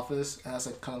The Office, it has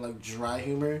like kind of like dry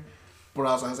humor, but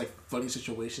also has like funny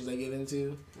situations they get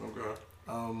into. Okay.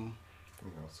 You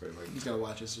just gotta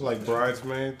watch it. Like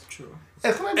Bridesmaids. True.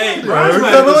 It's like Hey,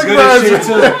 Bridesmaids was good as shit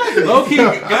too. Low key,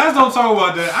 guys don't talk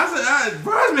about that. I said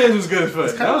Bridesmaids was good as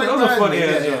fuck. That was a funny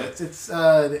ass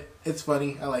joint. It's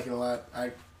funny. I like it a lot.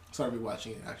 I started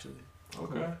rewatching it actually.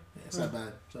 Okay. Yeah, it's not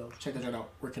bad. So check that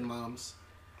out. Working Moms.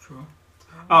 True.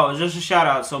 Oh, just a shout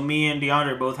out. So me and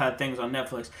DeAndre both had things on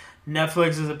Netflix.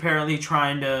 Netflix is apparently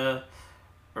trying to,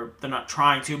 or they're not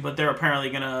trying to, but they're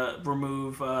apparently gonna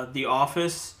remove The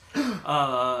Office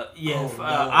I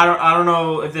no. don't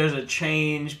know if there's a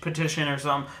change petition or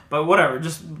something, but whatever.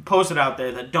 Just post it out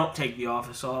there that don't take The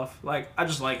Office off. Like, I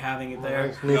just like having it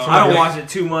there. I don't watch it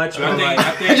too much. But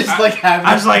I just like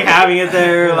having it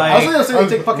there. Like, I was gonna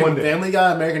say take fucking Family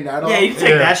Guy, American Dad off. Yeah, you can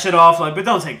take that shit off, like, but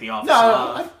don't take The Office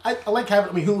off. I like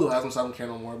having. I mean, Hulu has them, so I don't care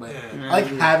no more. But I like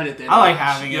having it there. I like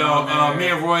having it. Me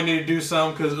and Roy need to do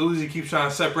something because Uzi keeps trying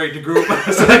to separate the group. So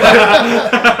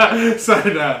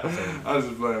nah, I was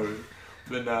just playing with it.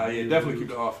 But nah, yeah, definitely keep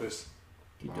The Office.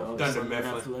 Keep The Office on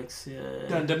Netflix.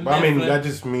 Yeah. But I mean, that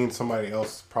just means somebody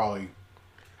else probably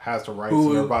has the rights,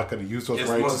 and everybody could have used those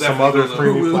rights to some other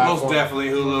streaming platform. Most definitely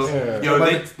Hulu. Yeah.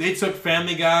 Yo, they took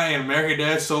Family Guy and American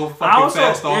Dad so fucking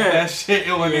fast off that shit.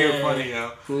 It wasn't even funny,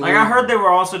 yo. Like, I heard they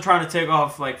were also trying to take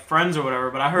off, like, Friends or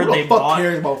whatever, but I heard they bought...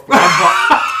 cares about Friends?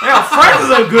 Yeah, Friends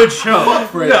is a good show.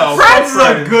 Fuck Friends. No, Friends is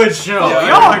a good show. Yeah,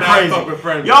 y'all are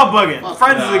crazy. Y'all bugging.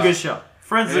 Friends is a good show.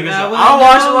 Friends is a good show. I don't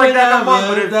watch it like that no more,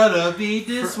 but it'll be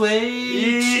this way.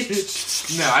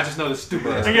 No, I just know the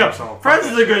stupid ass song. Friends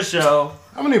is a good show.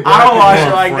 How many I don't watch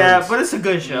it like that, but it's a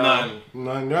good show.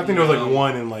 None. I think there was like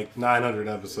one in like 900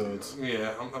 episodes.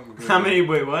 Yeah, I'm good. How many?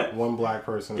 Wait, what? One black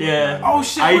person. Yeah. Oh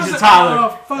shit. Aisha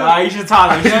Tyler. Aisha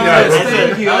Tyler.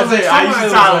 Thank you. I was like, Aisha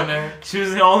Tyler. She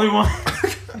was the only one.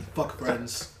 Fuck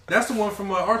Friends. That's the one from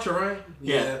Archer, right?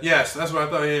 Yeah. Yes, that's what I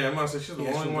thought. Yeah, I must say she's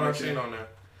the only one I've seen on there.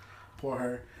 Poor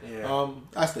her. Yeah.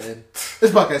 That's the end.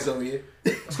 This podcast over here.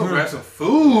 Let's go grab some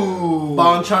food.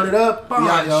 Bon Chon it up. Bon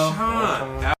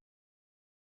Chon.